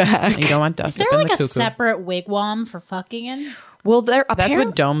 come back. You don't want Is dust there up in like the a cuckoo. separate wigwam for fucking in? Well, there. That's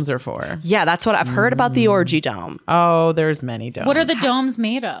what domes are for. Yeah, that's what I've heard about the orgy dome. Oh, there's many domes. What are the domes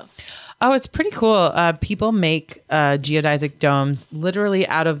made of? Oh, it's pretty cool. People make geodesic domes literally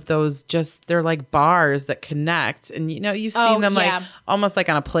out of those. They're like bars that connect, and you've seen Oh, them yeah. like almost like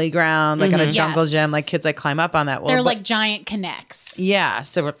on a playground, like on a jungle Yes. gym, like kids like climb up on that. Well, They're but- like giant connects. yeah,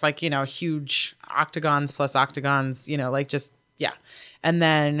 so it's like huge octagons plus octagons, like just yeah, and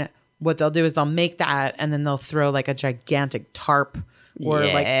then what they'll do is they'll make that, and then they'll throw like a gigantic tarp or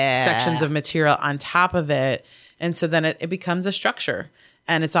like sections of material on top of it, and so then it becomes a structure.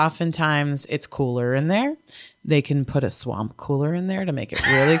 And it's oftentimes it's cooler in there. They can put a swamp cooler in there to make it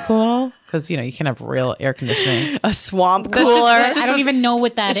really cool because you can have real air conditioning. A swamp That's cooler. just- I don't even know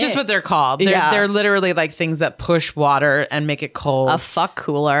what that is. It's just what they're called. Yeah. They're literally like things that push water and make it cold. A fuck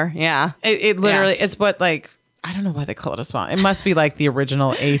cooler. Yeah. It literally it's what like I don't know why they call it a swamp. It must be like the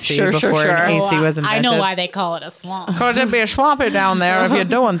original AC Sure, before sure. an AC Oh, was invented. I know why they call it a swamp. Because it'd be a swampy down there if you're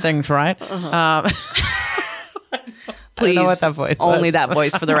doing things right. Please. know what that voice Only was. that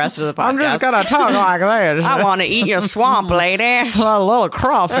voice for the rest of the podcast. I'm just gonna talk like this. I want to eat your swamp, lady. A little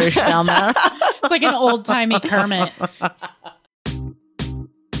crawfish down there. It's like an old timey Kermit.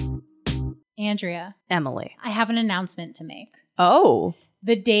 Andrea, Emily. I have an announcement to make. Oh.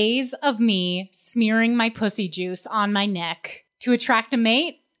 The days of me smearing my pussy juice on my neck to attract a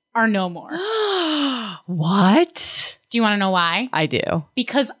mate are no more. What? Do you want to know why? I do.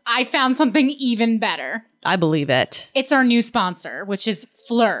 Because I found something even better. I believe it. It's our new sponsor, which is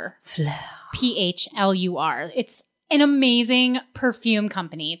Phlur. Phlur. It's an amazing perfume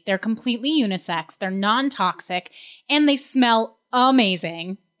company. They're completely unisex. They're non-toxic, and they smell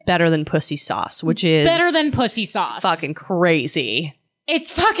amazing. Better than pussy sauce, which is... better than pussy sauce. Fucking crazy.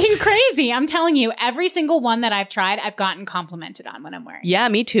 It's fucking crazy. I'm telling you, every single one that I've tried, I've gotten complimented on when I'm wearing. Yeah,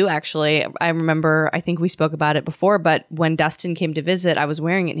 me too, actually. I remember, I think we spoke about it before, but when Dustin came to visit, I was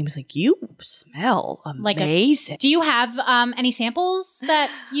wearing it and he was like, you smell amazing. Do you have any samples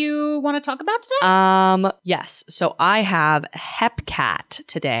that you want to talk about today? Yes. So I have Hepcat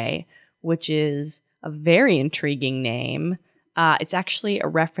today, which is a very intriguing name. It's actually a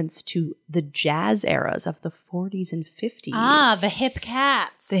reference to the jazz eras of the 40s and 50s. Ah, the hip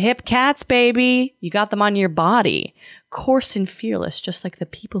cats. The hip cats, baby. You got them on your body. Coarse and fearless, just like the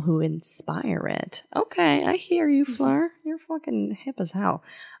people who inspire it. Okay, I hear you, Phlur. You're fucking hip as hell.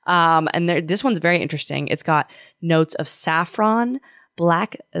 And this one's very interesting. It's got notes of saffron,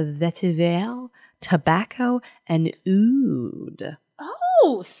 black vetiver, tobacco, and oud.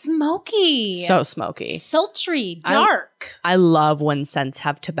 Oh, smoky. So smoky. Sultry, dark. I love when scents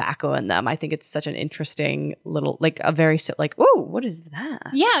have tobacco in them. I think it's such an interesting little, like a very, like, whoa, what is that?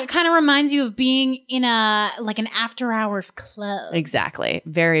 Yeah, it kind of reminds you of being in an after hours club. Exactly.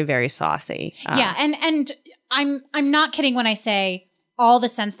 Very, very saucy. Yeah, and I'm not kidding when I say all the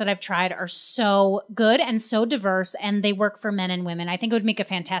scents that I've tried are so good and so diverse, and they work for men and women. I think it would make a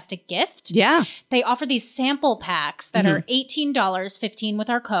fantastic gift. Yeah. They offer these sample packs that are $18, $15 with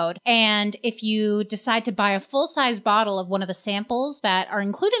our code. And if you decide to buy a full-size bottle of one of the samples that are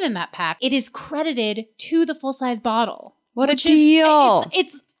included in that pack, it is credited to the full-size bottle. What a deal.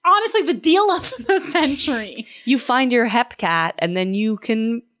 It's honestly the deal of the century. You find your Hepcat and then you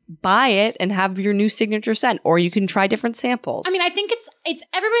can buy it and have your new signature scent, or you can try different samples. I mean, I think it's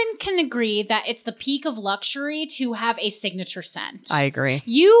everyone can agree that it's the peak of luxury to have a signature scent. I agree.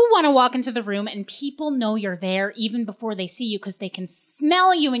 You want to walk into the room and people know you're there even before they see you because they can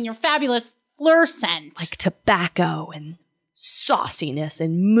smell you in your fabulous Phlur scent. Like tobacco and sauciness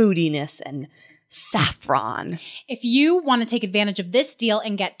and moodiness and saffron. If you want to take advantage of this deal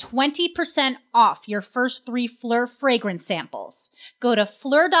and get 20% off your first 3 Phlur fragrance samples, go to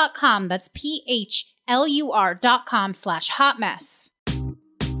phlur.com. That's PHLUR.com/hotmess.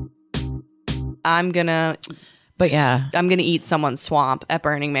 I'm gonna eat someone's swamp at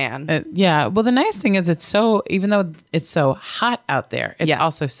Burning Man. Yeah. Well, the nice thing is even though it's so hot out there, it's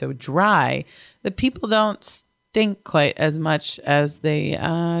also so dry that people don't stink quite as much as they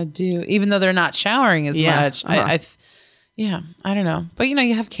do, even though they're not showering as much. I don't know. But,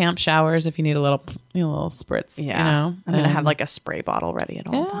 you have camp showers if you need a little spritz, I'm going to have like a spray bottle ready at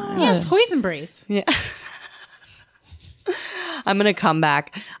all times. Yeah, poison breeze. Yeah. I'm going to come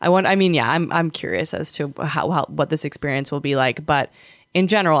back. I'm curious as to how what this experience will be like, but in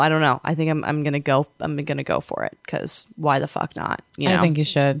general, I don't know. I think I'm gonna go for it because why the fuck not? I think you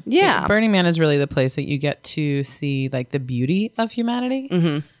should. Yeah, Burning Man is really the place that you get to see like the beauty of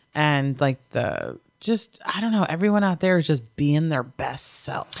humanity and like I don't know. Everyone out there is just being their best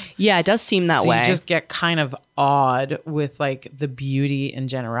self. Yeah, it does seem that way. You just get kind of awed with like the beauty and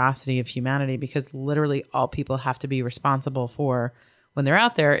generosity of humanity because literally all people have to be responsible for when they're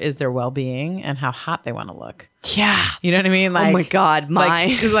out there is their well-being and how hot they want to look. Yeah. You know what I mean? Like, oh my God.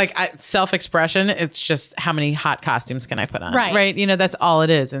 Self-expression, it's just how many hot costumes can I put on? Right. That's all it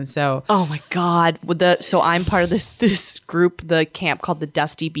is. And so. Oh my God. So I'm part of this group, the camp called the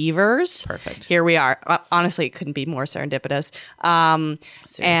Dusty Beavers. Perfect. Here we are. Honestly, it couldn't be more serendipitous. And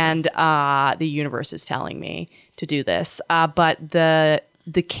the universe is telling me to do this. But the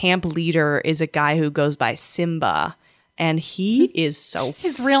camp leader is a guy who goes by Simba. And he is so...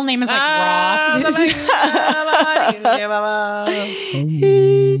 His real name is like Ross.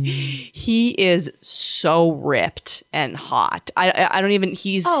 He is so ripped and hot. I don't even...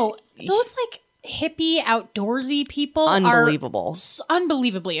 those like hippie outdoorsy people unbelievable. are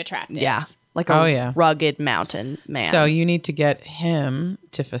unbelievably attractive. Yeah. Like a rugged mountain man. So you need to get him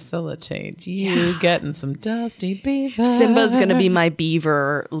to facilitate you getting some Dusty Beaver. Simba's going to be my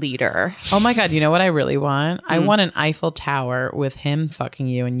beaver leader. Oh my God. You know what I really want? I want an Eiffel Tower with him fucking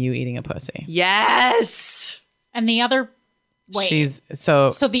you and you eating a pussy. Yes. And the other... Wait. So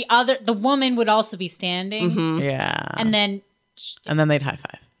the woman would also be standing. Yeah. And then they'd high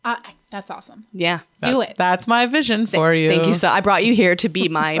five. That's awesome. Yeah. Do it. That's my vision for you. Thank you. So I brought you here to be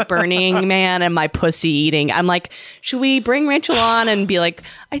my Burning Man and my pussy eating. I'm like, should we bring Rachel on and be like,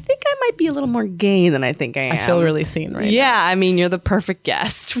 I think I might be a little more gay than I think I am. I feel really seen right now. Yeah. I mean, you're the perfect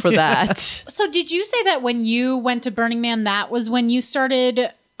guest for that. So did you say that when you went to Burning Man, that was when you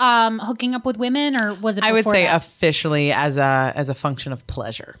started hooking up with women, or was it before I would say that? officially as a function of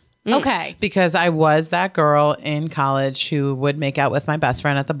pleasure. Okay. Because I was that girl in college who would make out with my best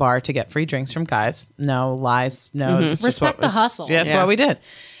friend at the bar to get free drinks from guys. No lies. No. it's just Respect what the was- hustle. Yeah, that's what we did.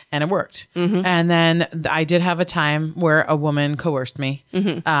 And it worked. And then I did have a time where a woman coerced me.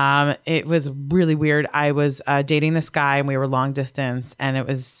 It was really weird. I was dating this guy and we were long distance, and it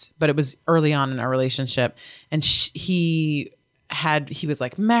was early on in our relationship. And he was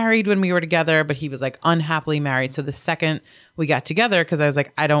like married when we were together, but he was like unhappily married. So the second we got together, because I was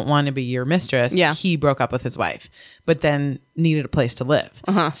like, I don't want to be your mistress. Yeah. He broke up with his wife, but then needed a place to live.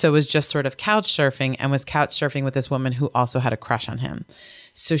 So it was just sort of couch surfing, and was couch surfing with this woman who also had a crush on him.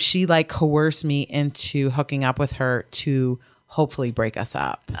 So she like coerced me into hooking up with her to hopefully break us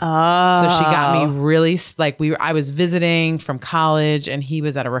up. So she got me really I was visiting from college and he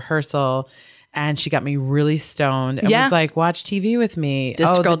was at a rehearsal. And she got me really stoned and was like, watch TV with me.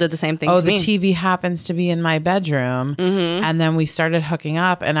 This girl did the same thing to the me. TV happens to be in my bedroom. And then we started hooking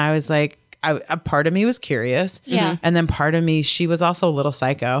up, and I was like, a part of me was curious. Yeah. And then part of me, she was also a little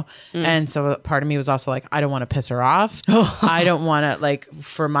psycho. And so part of me was also like, I don't want to piss her off. I don't want to, like,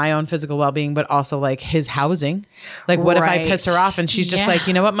 for my own physical well-being, but also like his housing. Like, what if I piss her off and she's just like,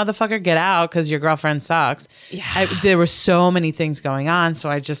 you know what, motherfucker, get out because your girlfriend sucks. Yeah. There were so many things going on. So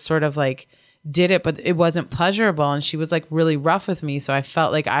I just sort of like did it, but it wasn't pleasurable. And she was like really rough with me. So I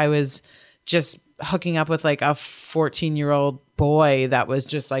felt like I was just hooking up with like a 14-year-old boy that was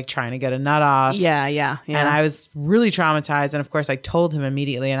just like trying to get a nut off. Yeah. And I was really traumatized. And of course I told him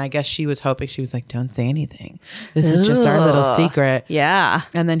immediately. And I guess she was hoping, she was like, don't say anything. This is just our little secret. Yeah.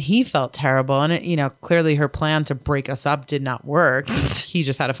 And then he felt terrible. And it, clearly her plan to break us up did not work. He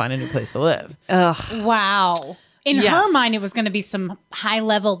just had to find a new place to live. Wow. In Yes. her mind, it was going to be some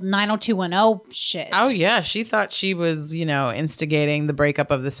high-level 90210 shit. Oh yeah, she thought she was, instigating the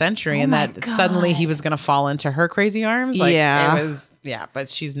breakup of the century, and my that suddenly he was going to fall into her crazy arms. Yeah. It was, but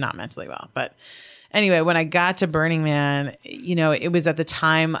she's not mentally well. But anyway, when I got to Burning Man, it was at the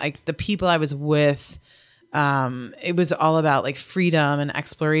time like the people I was with. It was all about like freedom and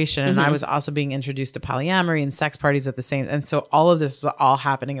exploration, and I was also being introduced to polyamory and sex parties at the same. And so all of this was all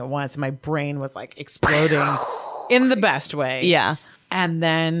happening at once. My brain was like exploding in the best way. Yeah. And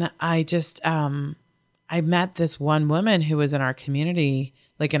then I just, I met this one woman who was in our community,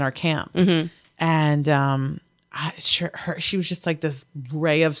 like in our camp. And she was just like this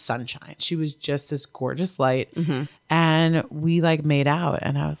ray of sunshine. She was just this gorgeous light. And we like made out.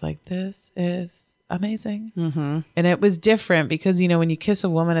 And I was like, this is amazing. And it was different because, when you kiss a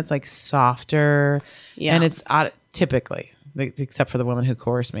woman, it's like softer. Yeah. And it's typically, except for the woman who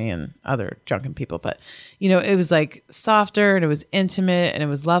coerced me and other drunken people. But, it was like softer and it was intimate and it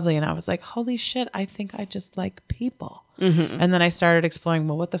was lovely. And I was like, holy shit, I think I just like people. And then I started exploring,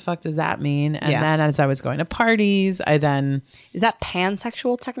 well, what the fuck does that mean? And then as I was going to parties, Is that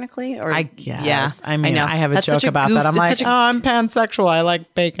pansexual technically? Or I guess. Yeah, I mean, know. I have a That's joke such about that. I'm like, I'm pansexual. I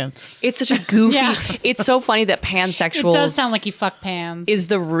like bacon. It's such a goofy. Yeah. It's so funny that It pansexual does sound like you fuck pans. is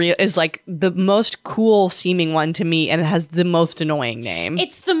like the most cool seeming one to me, and it has the most annoying name.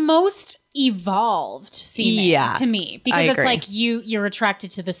 It's the most evolved seeming to me, because I it's agree. like you're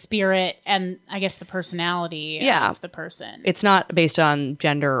attracted to the spirit and I guess the personality of the person. It's not based on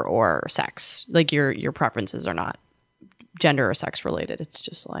gender or sex. Like your preferences are not gender or sex related. It's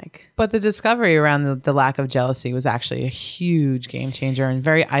just like. But the discovery around the lack of jealousy was actually a huge game changer and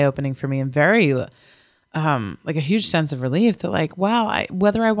very eye-opening for me, and very like a huge sense of relief that like, wow,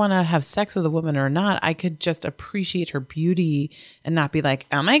 whether I want to have sex with a woman or not, I could just appreciate her beauty and not be like,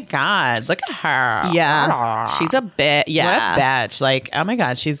 oh my God, look at her. Yeah. She's a bit. Yeah. What a bitch. Like, oh my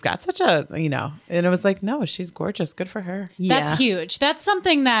God, she's got such a, and it was like, no, she's gorgeous. Good for her. That's huge. That's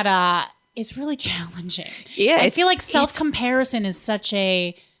something that is really challenging. Yeah, I feel like comparison is such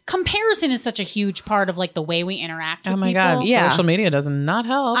a huge part of like the way we interact with Oh my people. God. Yeah. Social media does not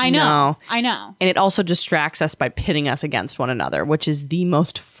help. I know. No. I know. And it also distracts us by pitting us against one another, which is the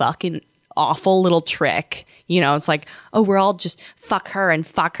most fucking awful little trick. It's like, oh, we're all just fuck her and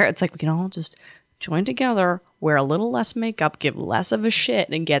fuck her. It's like we can all just join together, wear a little less makeup, give less of a shit,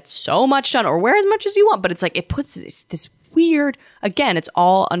 and get so much done, or wear as much as you want. But it's like it puts this weird, again, it's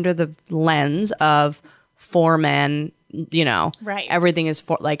all under the lens of for men, Right. Everything is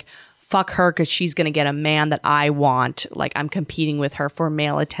fuck her because she's going to get a man that I want. Like I'm competing with her for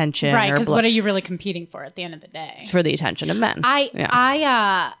male attention. Right. Because what are you really competing for at the end of the day? For the attention of men.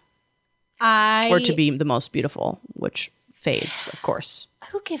 Or to be the most beautiful, which fades, of course.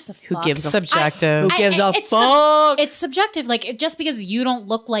 Who gives a fuck? Who gives a subjective? Who gives a fuck? It's subjective. Like just because you don't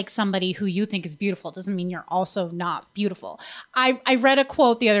look like somebody who you think is beautiful doesn't mean you're also not beautiful. I read a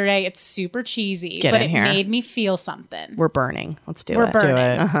quote the other day. It's super cheesy, but it made me feel something. We're burning. Let's do it. We're burning.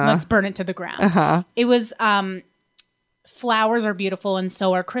 Do it. Let's burn it to the ground. It was flowers are beautiful and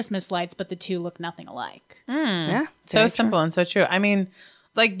so are Christmas lights, but the two look nothing alike. Yeah. So simple and so true. I mean,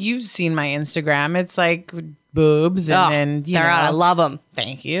 like you've seen my Instagram. It's like boobs and then they're out. I love them.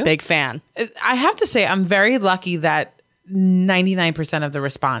 Thank you. Big fan. I have to say, I'm very lucky that 99% of the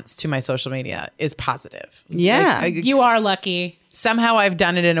response to my social media is positive. Yeah. You are lucky. Somehow I've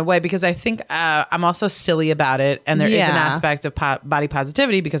done it in a way because I think I'm also silly about it. And there is an aspect of body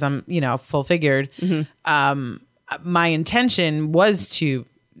positivity because I'm, full figured. My intention was to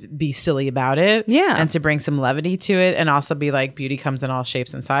be silly about it. Yeah. And to bring some levity to it and also be like beauty comes in all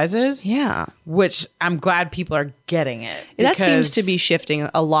shapes and sizes. Yeah. Which I'm glad people are getting it. That seems to be shifting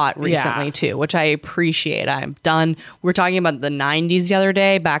a lot recently too, which I appreciate. I'm done. We're talking about the 90s the other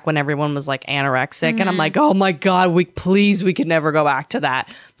day, back when everyone was like anorexic. And I'm like, oh my God, we could never go back to that.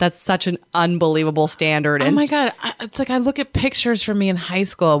 That's such an unbelievable standard. Oh And my God. It's like I look at pictures from me in high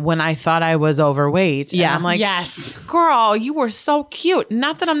school when I thought I was overweight. Yeah. And I'm like, yes, girl, you were so cute.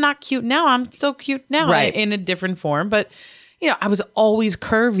 Not that I'm not cute now. I'm still cute now Right. in a different form. But, I was always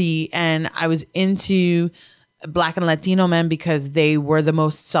curvy and I was into Black and Latino men because they were the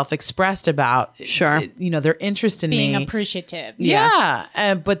most self-expressed about, their interest in being me. appreciative.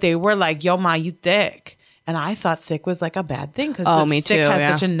 Yeah. But they were like, yo, ma, you thick. And I thought thick was like a bad thing because me thick too, has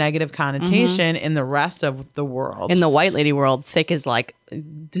yeah. such a negative connotation in the rest of the world. in the white lady world, thick is like,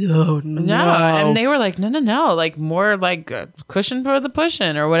 oh, no. And they were like, no, like more like cushion for the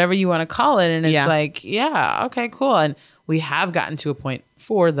pushing or whatever you want to call it. And it's like, yeah, okay, cool. And we have gotten to a point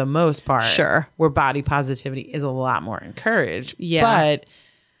for the most part, Sure. where body positivity is a lot more encouraged. Yeah. But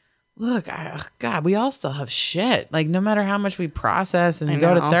look, God, we all still have shit. Like no matter how much we process and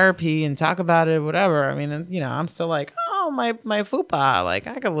go to therapy and talk about it, whatever. I mean, I'm still like, oh, my fupa, like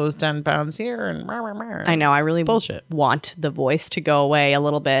I could lose 10 pounds here and I know. I really bullshit. Want the voice to go away a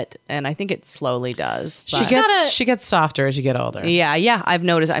little bit, and I think it slowly does. She but- gets softer as you get older. Yeah, I've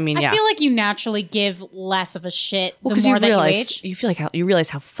noticed. I mean, I feel like you naturally give less of a shit the because more you that realize you age. you realize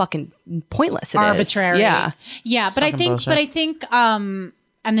how fucking pointless it is. Arbitrary. Yeah, but I fucking think, and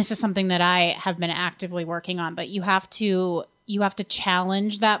this is something that I have been actively working on, but you have to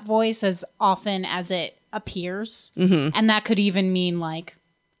challenge that voice as often as it appears. And that could even mean like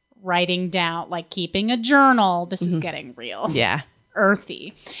writing down, like keeping a journal. This is getting real. Yeah.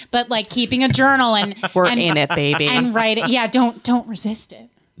 Earthy. But like keeping a journal and We're in it, baby. And writing. Yeah, don't resist it.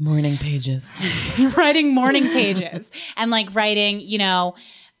 Morning pages. Writing morning pages and like writing, even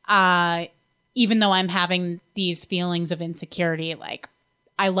though I'm having these feelings of insecurity, like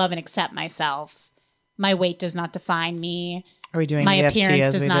I love and accept myself. My weight does not define me. Are we doing My EFT appearance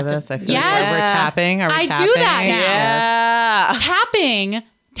as does we not do this? I feel Yes. like we're tapping. Are we I tapping? do that now. Yeah.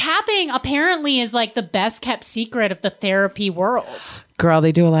 Tapping apparently is like the best kept secret of the therapy world. Girl,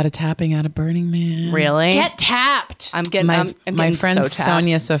 they do a lot of tapping out of Burning Man. Really? Get tapped. I'm getting My getting friend so tapped.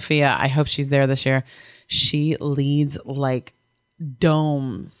 Sonia Sophia, I hope she's there this year. She leads like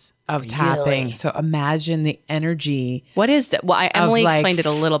domes of tapping. So imagine the energy. What is that? Well, Emily of, like, explained it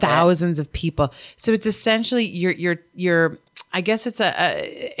a little bit. Thousands of people. So it's essentially you're I guess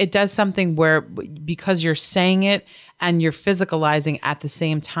it does something where because you're saying it and you're physicalizing at the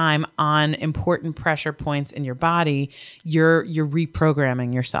same time on important pressure points in your body, you're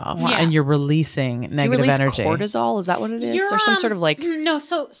reprogramming yourself and you're releasing negative energy. Cortisol, is that what it is? Or some sort of like No,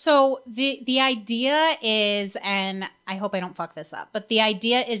 so the idea is, and I hope I don't fuck this up, but the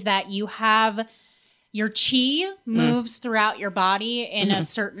idea is that you have your chi moves throughout your body in a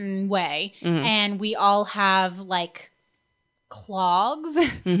certain way, and we all have like clogs,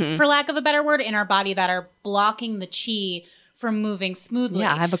 for lack of a better word, in our body that are blocking the chi from moving smoothly.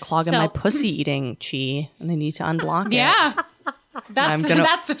 Yeah, I have a clog in my pussy eating chi, and I need to unblock it. Yeah.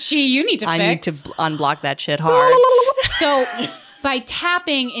 That's the chi you need to I fix. need to unblock that shit hard. So by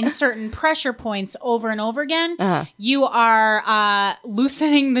tapping in certain pressure points over and over again, you are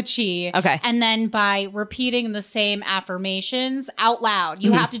loosening the chi. Okay. And then by repeating the same affirmations out loud,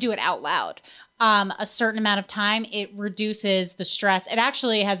 you have to do it out loud. A certain amount of time, it reduces the stress. It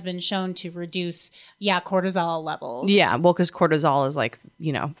actually has been shown to reduce, cortisol levels. Yeah, well, because cortisol is like,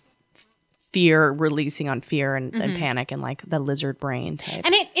 fear releasing on fear and panic and like the lizard brain type.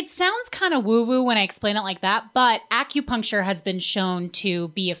 And it sounds kind of woo-woo when I explain it like that, but acupuncture has been shown to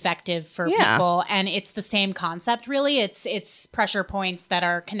be effective for people, and it's the same concept really. It's pressure points that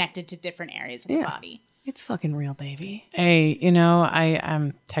are connected to different areas of the body. It's fucking real, baby. Hey, you know,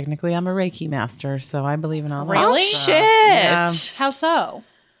 I'm a Reiki master, so I believe in all that. Really? Shit. Yeah. How so?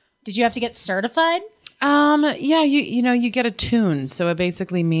 Did you have to get certified? Yeah, you get attuned. So it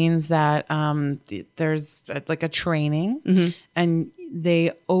basically means that there's like a training, and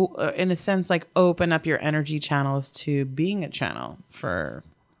they, in a sense, like open up your energy channels to being a channel for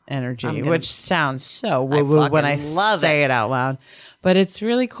energy, which sounds so woo-woo when I say it out loud. But it's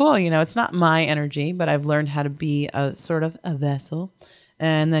really cool. You know, it's not my energy, but I've learned how to be a sort of a vessel.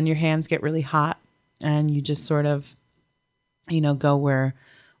 And then your hands get really hot, and you just sort of, you know, go where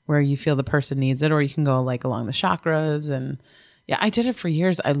you feel the person needs it, or you can go like along the chakras. And yeah, I did it for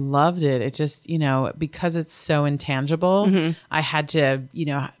years. I loved it. It just, you know, because it's so intangible, I had to, you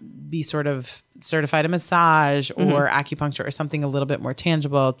know, be sort of certified in massage or acupuncture or something a little bit more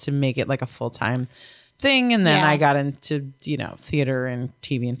tangible to make it like a full-time thing. And then I got into, you know, theater and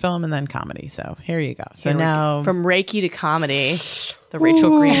TV and film and then comedy. So here you go. So now from Reiki to comedy, the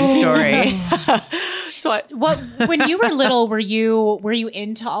Rachel Green story. So when you were little, were you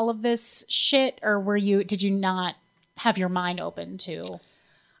into all of this shit, or did you not have your mind open to?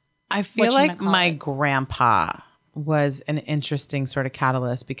 I feel like my grandpa was an interesting sort of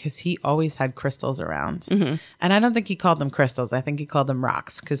catalyst because he always had crystals around. And I don't think he called them crystals. I think he called them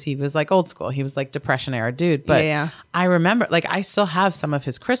rocks because he was like old school. He was like Depression era dude. But I remember, like, I still have some of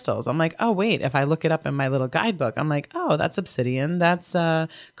his crystals. I'm like, oh, wait, if I look it up in my little guidebook, I'm like, oh, that's obsidian. That's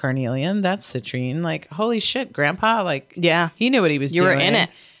carnelian. That's citrine. Like, holy shit, grandpa. Like, he knew what he was doing. You were in it.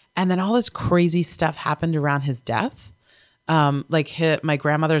 And then all this crazy stuff happened around his death. My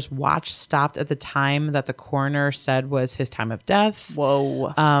grandmother's watch stopped at the time that the coroner said was his time of death.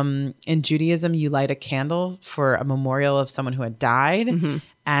 Whoa. In Judaism, you light a candle for a memorial of someone who had died.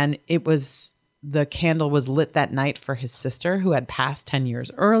 And the candle was lit that night for his sister who had passed 10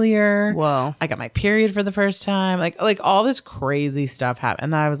 years earlier. Whoa. I got my period for the first time. Like all this crazy stuff happened.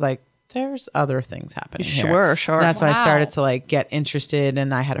 And then I was like, there's other things happening here. Sure. That's why I started to like get interested.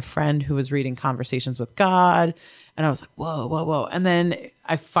 And I had a friend who was reading Conversations with God. And I was like, whoa. And then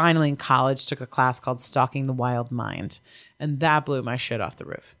I finally in college took a class called Stalking the Wild Mind. And that blew my shit off the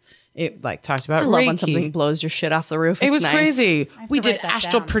roof. It like talked about I love Reiki. when something blows your shit off the roof. It was nice. crazy. We did write that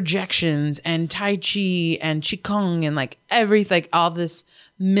astral down. projections and Tai Chi and Qigong and like everything, like all this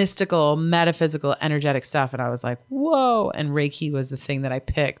mystical, metaphysical, energetic stuff. And I was like, whoa. And Reiki was the thing that I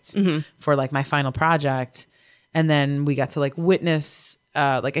picked for like my final project. And then we got to like witness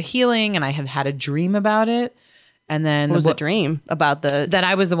like a healing, and I had a dream about it. And then What was the dream about that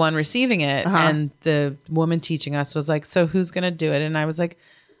I was the one receiving it. And the woman teaching us was like, so who's going to do it? And I was like,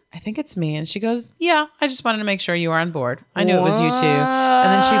 I think it's me. And she goes, yeah, I just wanted to make sure you were on board. I knew it was you too.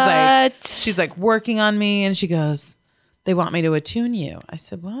 And then she's like working on me. And she goes, they want me to attune you. I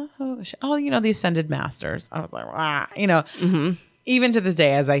said, well, oh, you know, the Ascended Masters. I was like, you know, even to this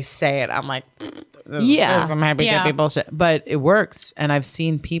day, as I say it, I'm like, this is some happy dippy bullshit. But it works. And I've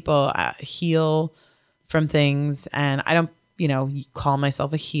seen people heal from things. And I don't, you know, call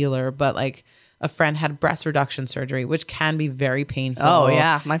myself a healer, but like, a friend had breast reduction surgery, which can be very painful. Oh,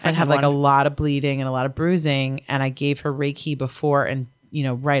 yeah. My friend had like one. a lot of bleeding and a lot of bruising. And I gave her Reiki before and, you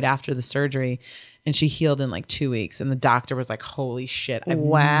know, right after the surgery. And she healed in like 2 weeks. And the doctor was like, holy shit, I've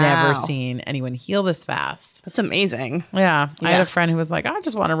never seen anyone heal this fast. That's amazing. Yeah. I had a friend who was like, I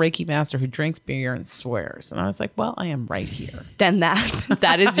just want a Reiki master who drinks beer and swears. And I was like, well, I am right here. Then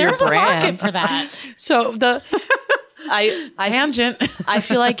that is your There's a brand. market for that. So Tangent. I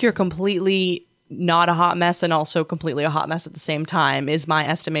feel like you're completely not a hot mess and also completely a hot mess at the same time is my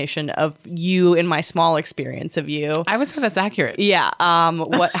estimation of you in my small experience of you. I would say that's accurate. Yeah.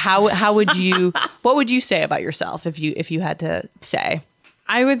 How would you what would you say about yourself if you had to say?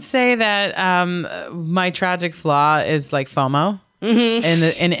 I would say that my tragic flaw is like FOMO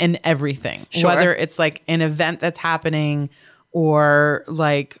in everything. Sure. Whether it's like an event that's happening or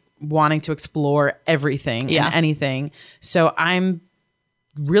like wanting to explore everything and anything. So I'm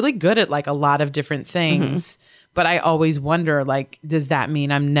really good at like a lot of different things, but I always wonder, like, does that mean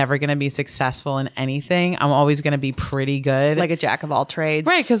I'm never going to be successful in anything? I'm always going to be pretty good. Like a jack of all trades.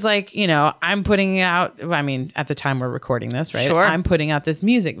 Right, because like, you know, I'm putting out, I mean, at the time we're recording this, right? Sure. I'm putting out this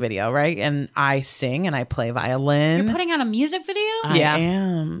music video, right? And I sing and I play violin. You're putting out a music video? I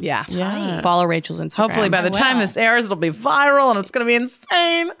am. Yeah. Follow Rachel's Instagram. Hopefully by the time this airs, it'll be viral and it's going to be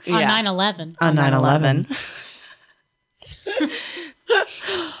insane. On 9/11. On 9/11.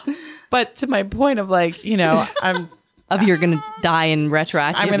 But to my point of like, you know, you're gonna die in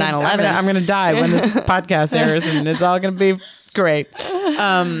retroactive 9/11. I'm gonna die when this podcast airs, and it's all gonna be great.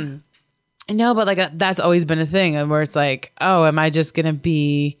 No, but like that's always been a thing, and where it's like, oh, am I just gonna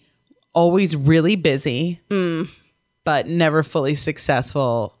be always really busy, but never fully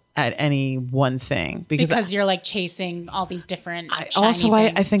successful at any one thing? Because you're like chasing all these different.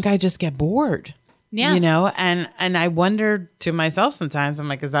 I think I just get bored. Yeah, you know, and I wonder to myself sometimes. I'm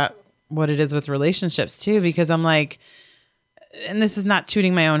like, is that what it is with relationships too? Because I'm like, and this is not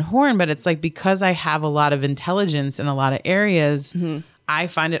tooting my own horn, but it's like because I have a lot of intelligence in a lot of areas. I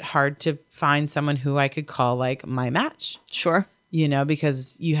find it hard to find someone who I could call like my match. Sure. You know,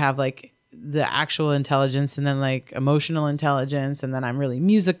 because you have like the actual intelligence and then like emotional intelligence. And then I'm really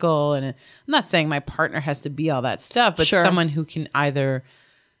musical. And I'm not saying my partner has to be all that stuff, but someone who can either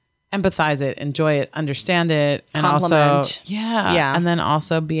empathize it, enjoy it, understand it, and compliment. Also, yeah. And then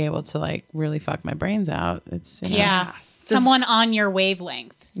also be able to like really fuck my brains out. It's, you know, someone on your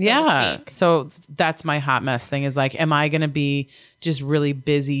wavelength. So to speak. So that's my hot mess thing is like, am I going to be just really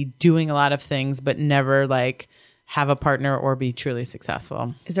busy doing a lot of things, but never like have a partner or be truly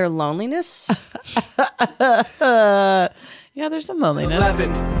successful? Is there loneliness? Yeah, there's some loneliness.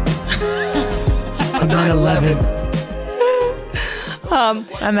 11. 9/11.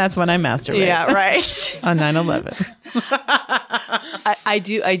 And that's when I masturbate. Yeah, right. On 9/11.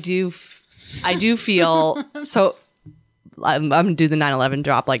 I do feel so. I'm gonna do the 9/11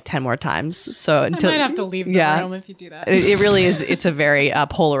 drop like 10 more times. So until I might have to leave the room if you do that. It really is. It's a very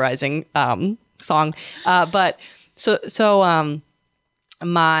polarizing song. But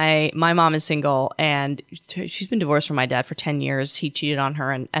my mom is single and she's been divorced from my dad for 10 years. He cheated on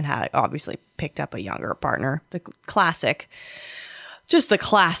her and had obviously picked up a younger partner. The classic. Just the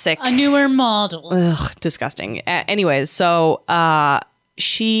classic. A newer model. Ugh, disgusting. Anyways, so I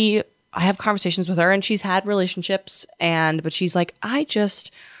have conversations with her and she's had relationships but she's like, I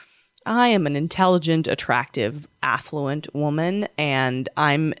am an intelligent, attractive, affluent woman and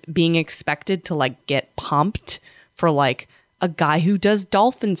I'm being expected to like get pumped for like a guy who does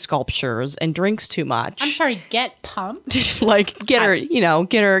dolphin sculptures and drinks too much. I'm sorry, get pumped? Like get her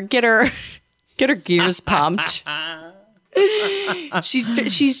gears pumped.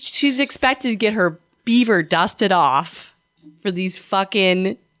 She's expected to get her beaver dusted off for these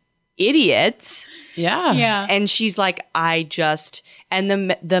fucking idiots. Yeah. And she's like, and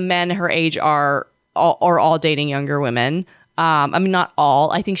the men her age are all dating younger women. I mean, not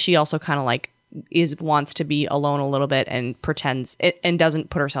all. I think she also kind of like wants to be alone a little bit and pretends and doesn't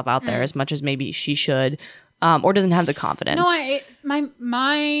put herself out there as much as maybe she should. Or doesn't have the confidence. No,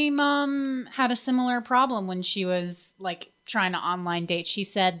 my mom had a similar problem when she was like trying to online date. She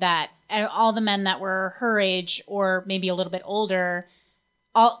said that all the men that were her age or maybe a little bit older,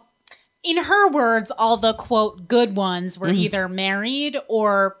 in her words, all the quote good ones were either married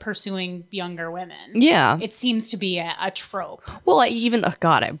or pursuing younger women. Yeah, it seems to be a trope. Well,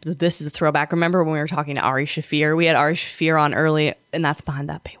 this is a throwback. Remember when we were talking to Ari Shafir? We had Ari Shafir on early, and that's behind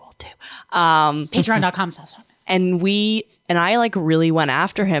that paywall. Patreon.com/. And I like really went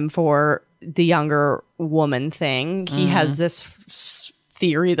after him for the younger woman thing. He has this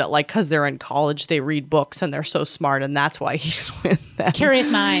theory that like because they're in college they read books and they're so smart and that's why he's with them. Curious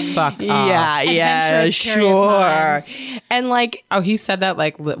minds. Fuck off. Yeah, sure. And like he said that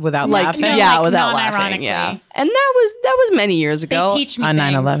like without laughing. No, without laughing. Yeah, and that was many years ago. They teach me on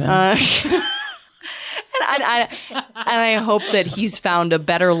 9/11. And I hope that he's found a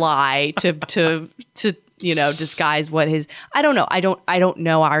better lie to disguise what his. I don't know. I don't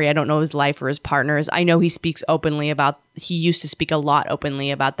know Ari. I don't know his life or his partners. I know he speaks openly about. He used to speak a lot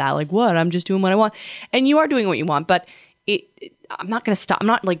openly about that. Like, what? I'm just doing what I want, and you are doing what you want. But I'm not going to stop. I'm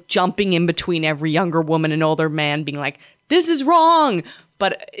not like jumping in between every younger woman and older man, being like, this is wrong.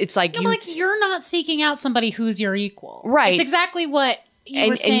 But it's like you're not seeking out somebody who's your equal, right? It's exactly what. You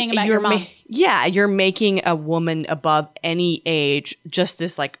were saying about your mom. You're making a woman above any age just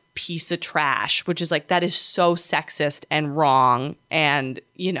this like piece of trash, which is like that is so sexist and wrong. And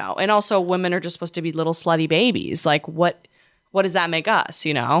and also women are just supposed to be little slutty babies. Like what does that make us?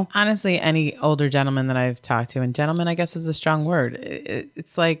 Honestly, any older gentleman that I've talked to, and gentleman I guess is a strong word.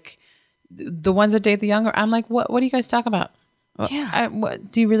 It's like the ones that date the younger. I'm like, what do you guys talk about? Yeah.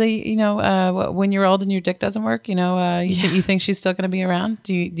 Do you really, when you're old and your dick doesn't work, you think she's still going to be around?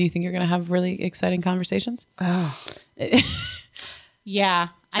 Do you think you're going to have really exciting conversations? Oh. Yeah.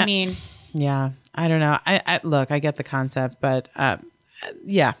 I mean. Yeah. I don't know. Look, I get the concept, but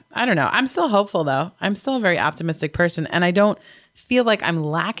yeah, I don't know. I'm still hopeful though. I'm still a very optimistic person and I don't feel like I'm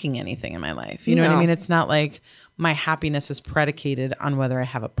lacking anything in my life. You know what I mean? It's not like my happiness is predicated on whether I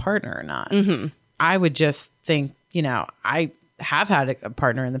have a partner or not. Mm-hmm. I would just think, I have had a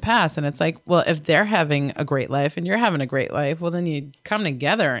partner in the past, and it's like, well, if they're having a great life and you're having a great life, well, then you come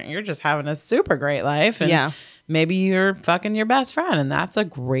together and you're just having a super great life. And maybe you're fucking your best friend, and that's a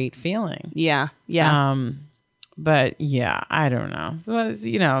great feeling. Yeah. But yeah, I don't know. Well,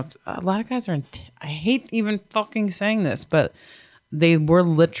 a lot of guys are, I hate even fucking saying this, but they were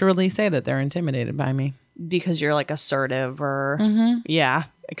literally say that they're intimidated by me. Because you're like assertive or,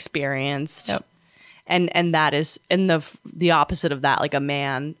 experienced. Yep. And that is, and the opposite of that, like a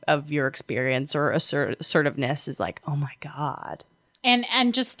man of your experience or assertiveness is like, oh my God. And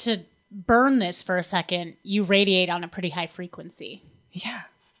just to burn this for a second, you radiate on a pretty high frequency. Yeah.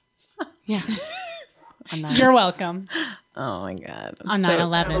 Yeah. You're welcome. Oh my God. On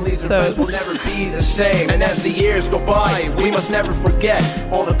 9/11. So will never be the same. And as the years go by, we must never forget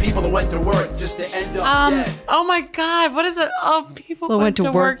all the people that went to work just to end up dead. Oh my God. What is it? Oh, people Who went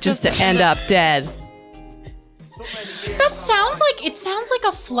to work just to end up dead. That sounds like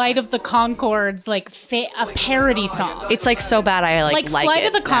a Flight of the Conchords, like a parody song. It's like so bad I like Flight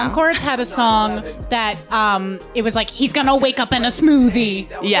of the Conchords had a song that it was like, he's gonna wake up in a smoothie.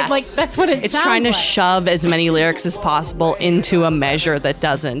 Yes. Like that's what it it's sounds trying to like. shove as many lyrics as possible into a measure that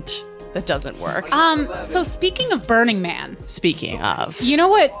doesn't work. So speaking of Burning Man, Speaking of. you know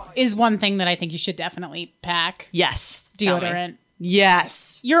what is one thing that I think you should definitely pack? Yes. Tell me. Deodorant.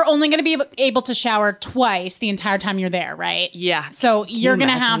 Yes. You're only going to be able to shower twice the entire time you're there, right? Yeah. So you're going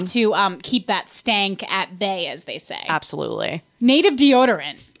to imagine? have to keep that stank at bay, as they say. Absolutely. Native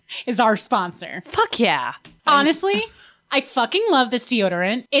Deodorant is our sponsor. Fuck yeah. Honestly, I fucking love this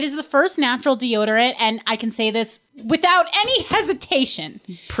deodorant. It is the first natural deodorant, and I can say this without any hesitation.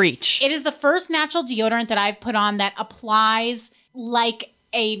 Preach. It is the first natural deodorant that I've put on that applies like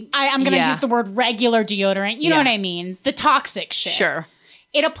I'm going to use the word regular deodorant. You know what I mean? The toxic shit. Sure.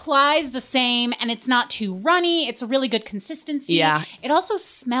 It applies the same, and it's not too runny. It's a really good consistency. Yeah. It also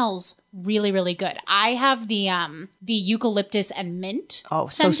smells really, really good. I have the eucalyptus and mint. Oh,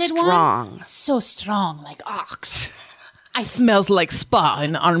 so scented strong. One. So strong, like ox. It smells like spa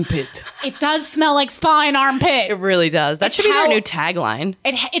in armpit. It does smell like spa and armpit. It really does. That It's should be how- their new tagline.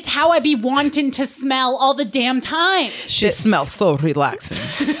 It's how I be wanting to smell all the damn time. She smells so relaxing.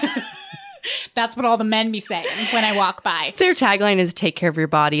 That's what all the men be saying when I walk by. Their tagline is take care of your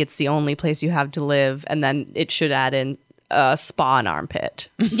body. It's the only place you have to live. And then it should add in spa and armpit.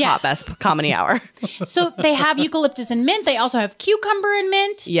 Yes. Hot best comedy hour. So they have eucalyptus and mint. They also have cucumber and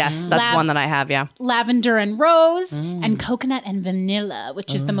mint. Yes, that's one that I have, yeah. Lavender and rose, and coconut and vanilla,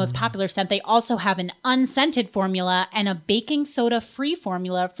 which is the most popular scent. They also have an unscented formula and a baking soda free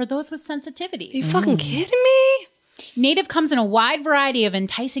formula for those with sensitivities. You fucking kidding me? Native comes in a wide variety of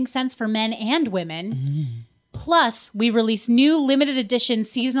enticing scents for men and women. Plus, we release new limited edition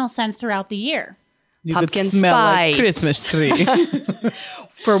seasonal scents throughout the year. You Pumpkin could smell spice. like Christmas tree.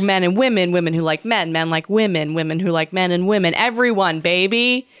 For men and women, women who like men, men like women, women who like men and women. Everyone,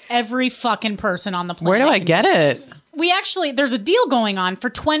 baby. Every fucking person on the planet. Where do I can get use it? this. There's a deal going on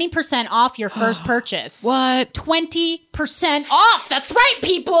for 20% off your first purchase. What? 20% off. That's right,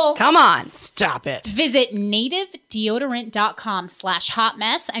 people. Come on. Stop it. Visit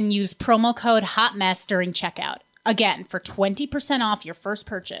nativedeodorant.com/hotmess and use promo code HOTMESS during checkout. Again, for 20% off your first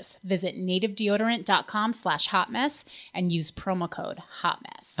purchase, visit nativedeodorant.com/hotmess and use promo code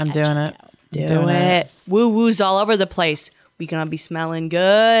HOTMESS. I'm doing it. Do it. Woo-woos all over the place. We gonna be smelling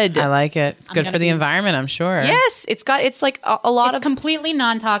good. I like it. It's good gonna for the be- environment, I'm sure. Yes, it's like a lot It's of completely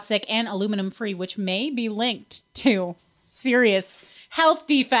non-toxic and aluminum-free, which may be linked to serious health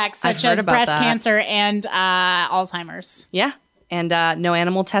defects I've such heard as about breast that. cancer and Alzheimer's. Yeah. And no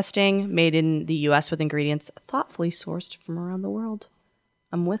animal testing, made in the U.S. with ingredients thoughtfully sourced from around the world.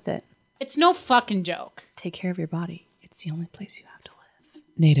 I'm with it. It's no fucking joke. Take care of your body. It's the only place you have to live.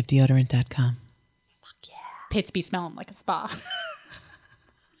 Nativedeodorant.com. Pits be smelling like a spa.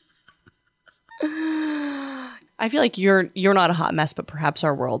 I feel like you're not a hot mess, but perhaps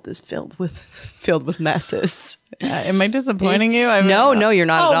our world is filled with messes. Am I disappointing you? No, you're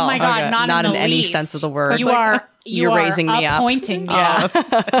not at all. Oh my God, Okay. not in the any least. sense of the word. You are You're raising me up. appointing me.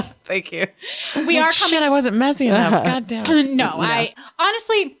 Thank you. We are coming. Shit, I wasn't messy enough. God damn it. No, I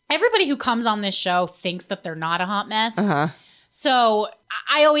honestly, everybody who comes on this show thinks that they're not a hot mess. So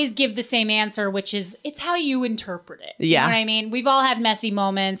I always give the same answer, which is it's how you interpret it. Yeah. You know what I mean? We've all had messy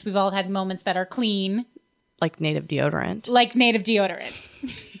moments. We've all had moments that are clean, Like native deodorant. like native deodorant.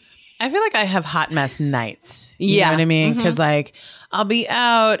 I feel like I have hot mess nights. You Yeah. know what I mean? Because like I'll be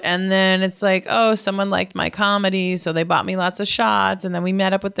out, and then it's like, oh, someone liked my comedy, so they bought me lots of shots, and then we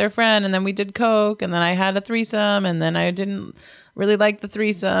met up with their friend, and then we did coke, and then I had a threesome, and then I didn't really like the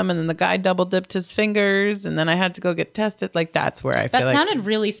threesome, and then the guy double dipped his fingers, and then I had to go get tested. Like, that's where I feel That like sounded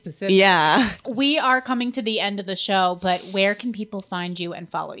really specific. Yeah. We are coming to the end of the show, but where can people find you and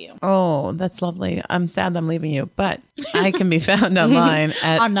follow you? oh, that's lovely. I'm sad that I'm leaving you, but I can be found online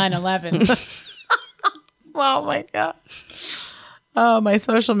at On 9/11. oh my god. Oh, my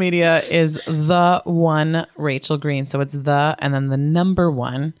social media is the one Rachel Green. So it's the and then the number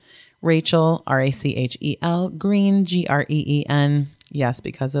one Rachel Rachel Green Green. Yes,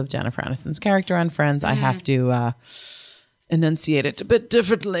 because of Jennifer Aniston's character on Friends, I have to enunciate it a bit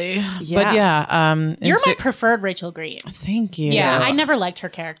differently. Yeah. But yeah, You're my preferred Rachel Green. thank you. Yeah, I never liked her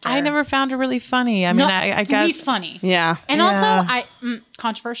character. I never found her really funny. I mean, I guess least funny. Yeah. And Yeah. also,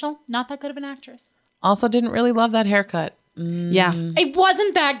 controversial, not that good of an actress. also didn't really love that haircut. Yeah. It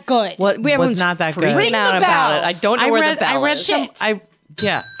wasn't that good. Well, we Was not that good. freaking Ring the out about bell. it. I don't know where the bell is.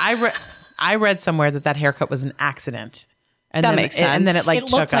 I read somewhere that haircut was an accident. And That then, makes sense. And then it like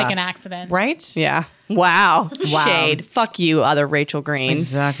It looked took like off. an accident. Right? Yeah. Wow. Wow. Shade. Fuck you, other Rachel Green.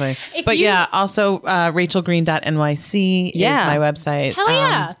 Exactly. If But you- yeah, also rachelgreen.nyc Yeah. is my website. Hell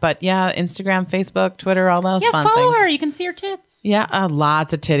yeah. But yeah, Instagram, Facebook, Twitter, all those Yeah, fun follow things. her. You can see her tits. Yeah,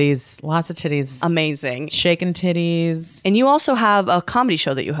 lots of titties. Lots of titties. Amazing. Shaking titties. And you also have a comedy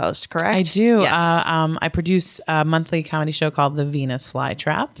show that you host, correct? I do. Yes. I produce a monthly comedy show called The Venus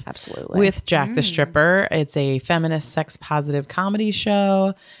Flytrap. Absolutely. With Jack the Stripper. It's a feminist, sex positive comedy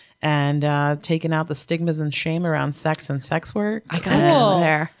show and taking out the stigmas and shame around sex and sex work. I got it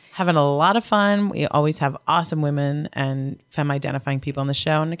there. Having a lot of fun. We always have awesome women and femme identifying people on the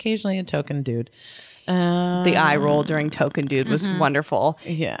show and occasionally a token dude. The eye roll during Token Dude was wonderful.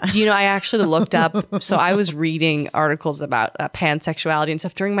 Yeah. Do you know, I actually looked up, so I was reading articles about pansexuality and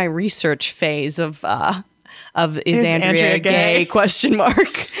stuff during my research phase of is Andrea gay? Question mark.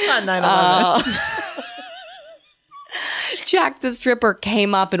 On 9/11. Jack the Stripper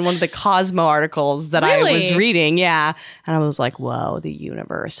came up in one of the Cosmo articles that I was Really? reading. Yeah. And I was like, whoa, the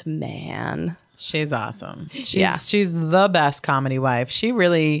universe, man. She's awesome. She's the best comedy wife. She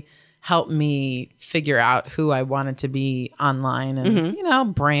really helped me figure out who I wanted to be online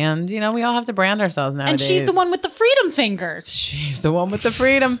and, brand. We all have to brand ourselves nowadays. And she's the one with the freedom fingers. She's the one with the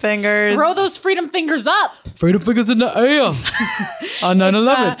freedom fingers. Throw those freedom fingers up. freedom fingers in the air on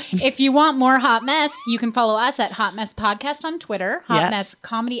 9/11. If you want more Hot Mess, you can follow us at Hot Mess Podcast on Twitter, Hot Yes. Mess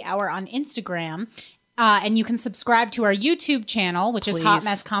Comedy Hour on Instagram. And you can subscribe to our YouTube channel, which is Hot Please.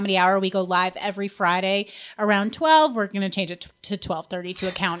 Mess Comedy Hour. We go live every Friday around 12. We're going to change it to 12:30 to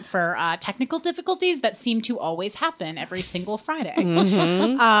account for technical difficulties that seem to always happen every single Friday.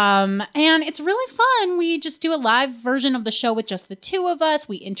 And it's really fun. We just do a live version of the show with just the two of us.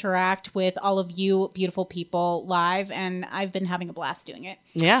 We interact with all of you beautiful people live, and I've been having a blast doing it.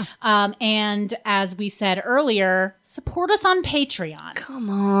 Yeah. And as we said earlier, support us on Patreon. Come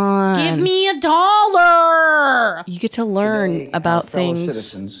on. Give me $1. You get to learn Today, about our fellow things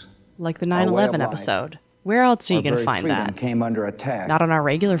citizens, like the our way of 9/11 life, episode. Where else are you our going to very find freedom that? came under attack Not on our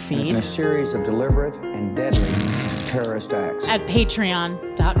regular in feed. a series of deliberate and deadly terrorist acts. At The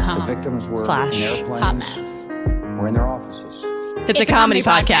patreon.com. victims were Slash in Hot airplanes Mess. or in their offices. It's a comedy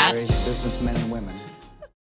podcast. Businessmen and women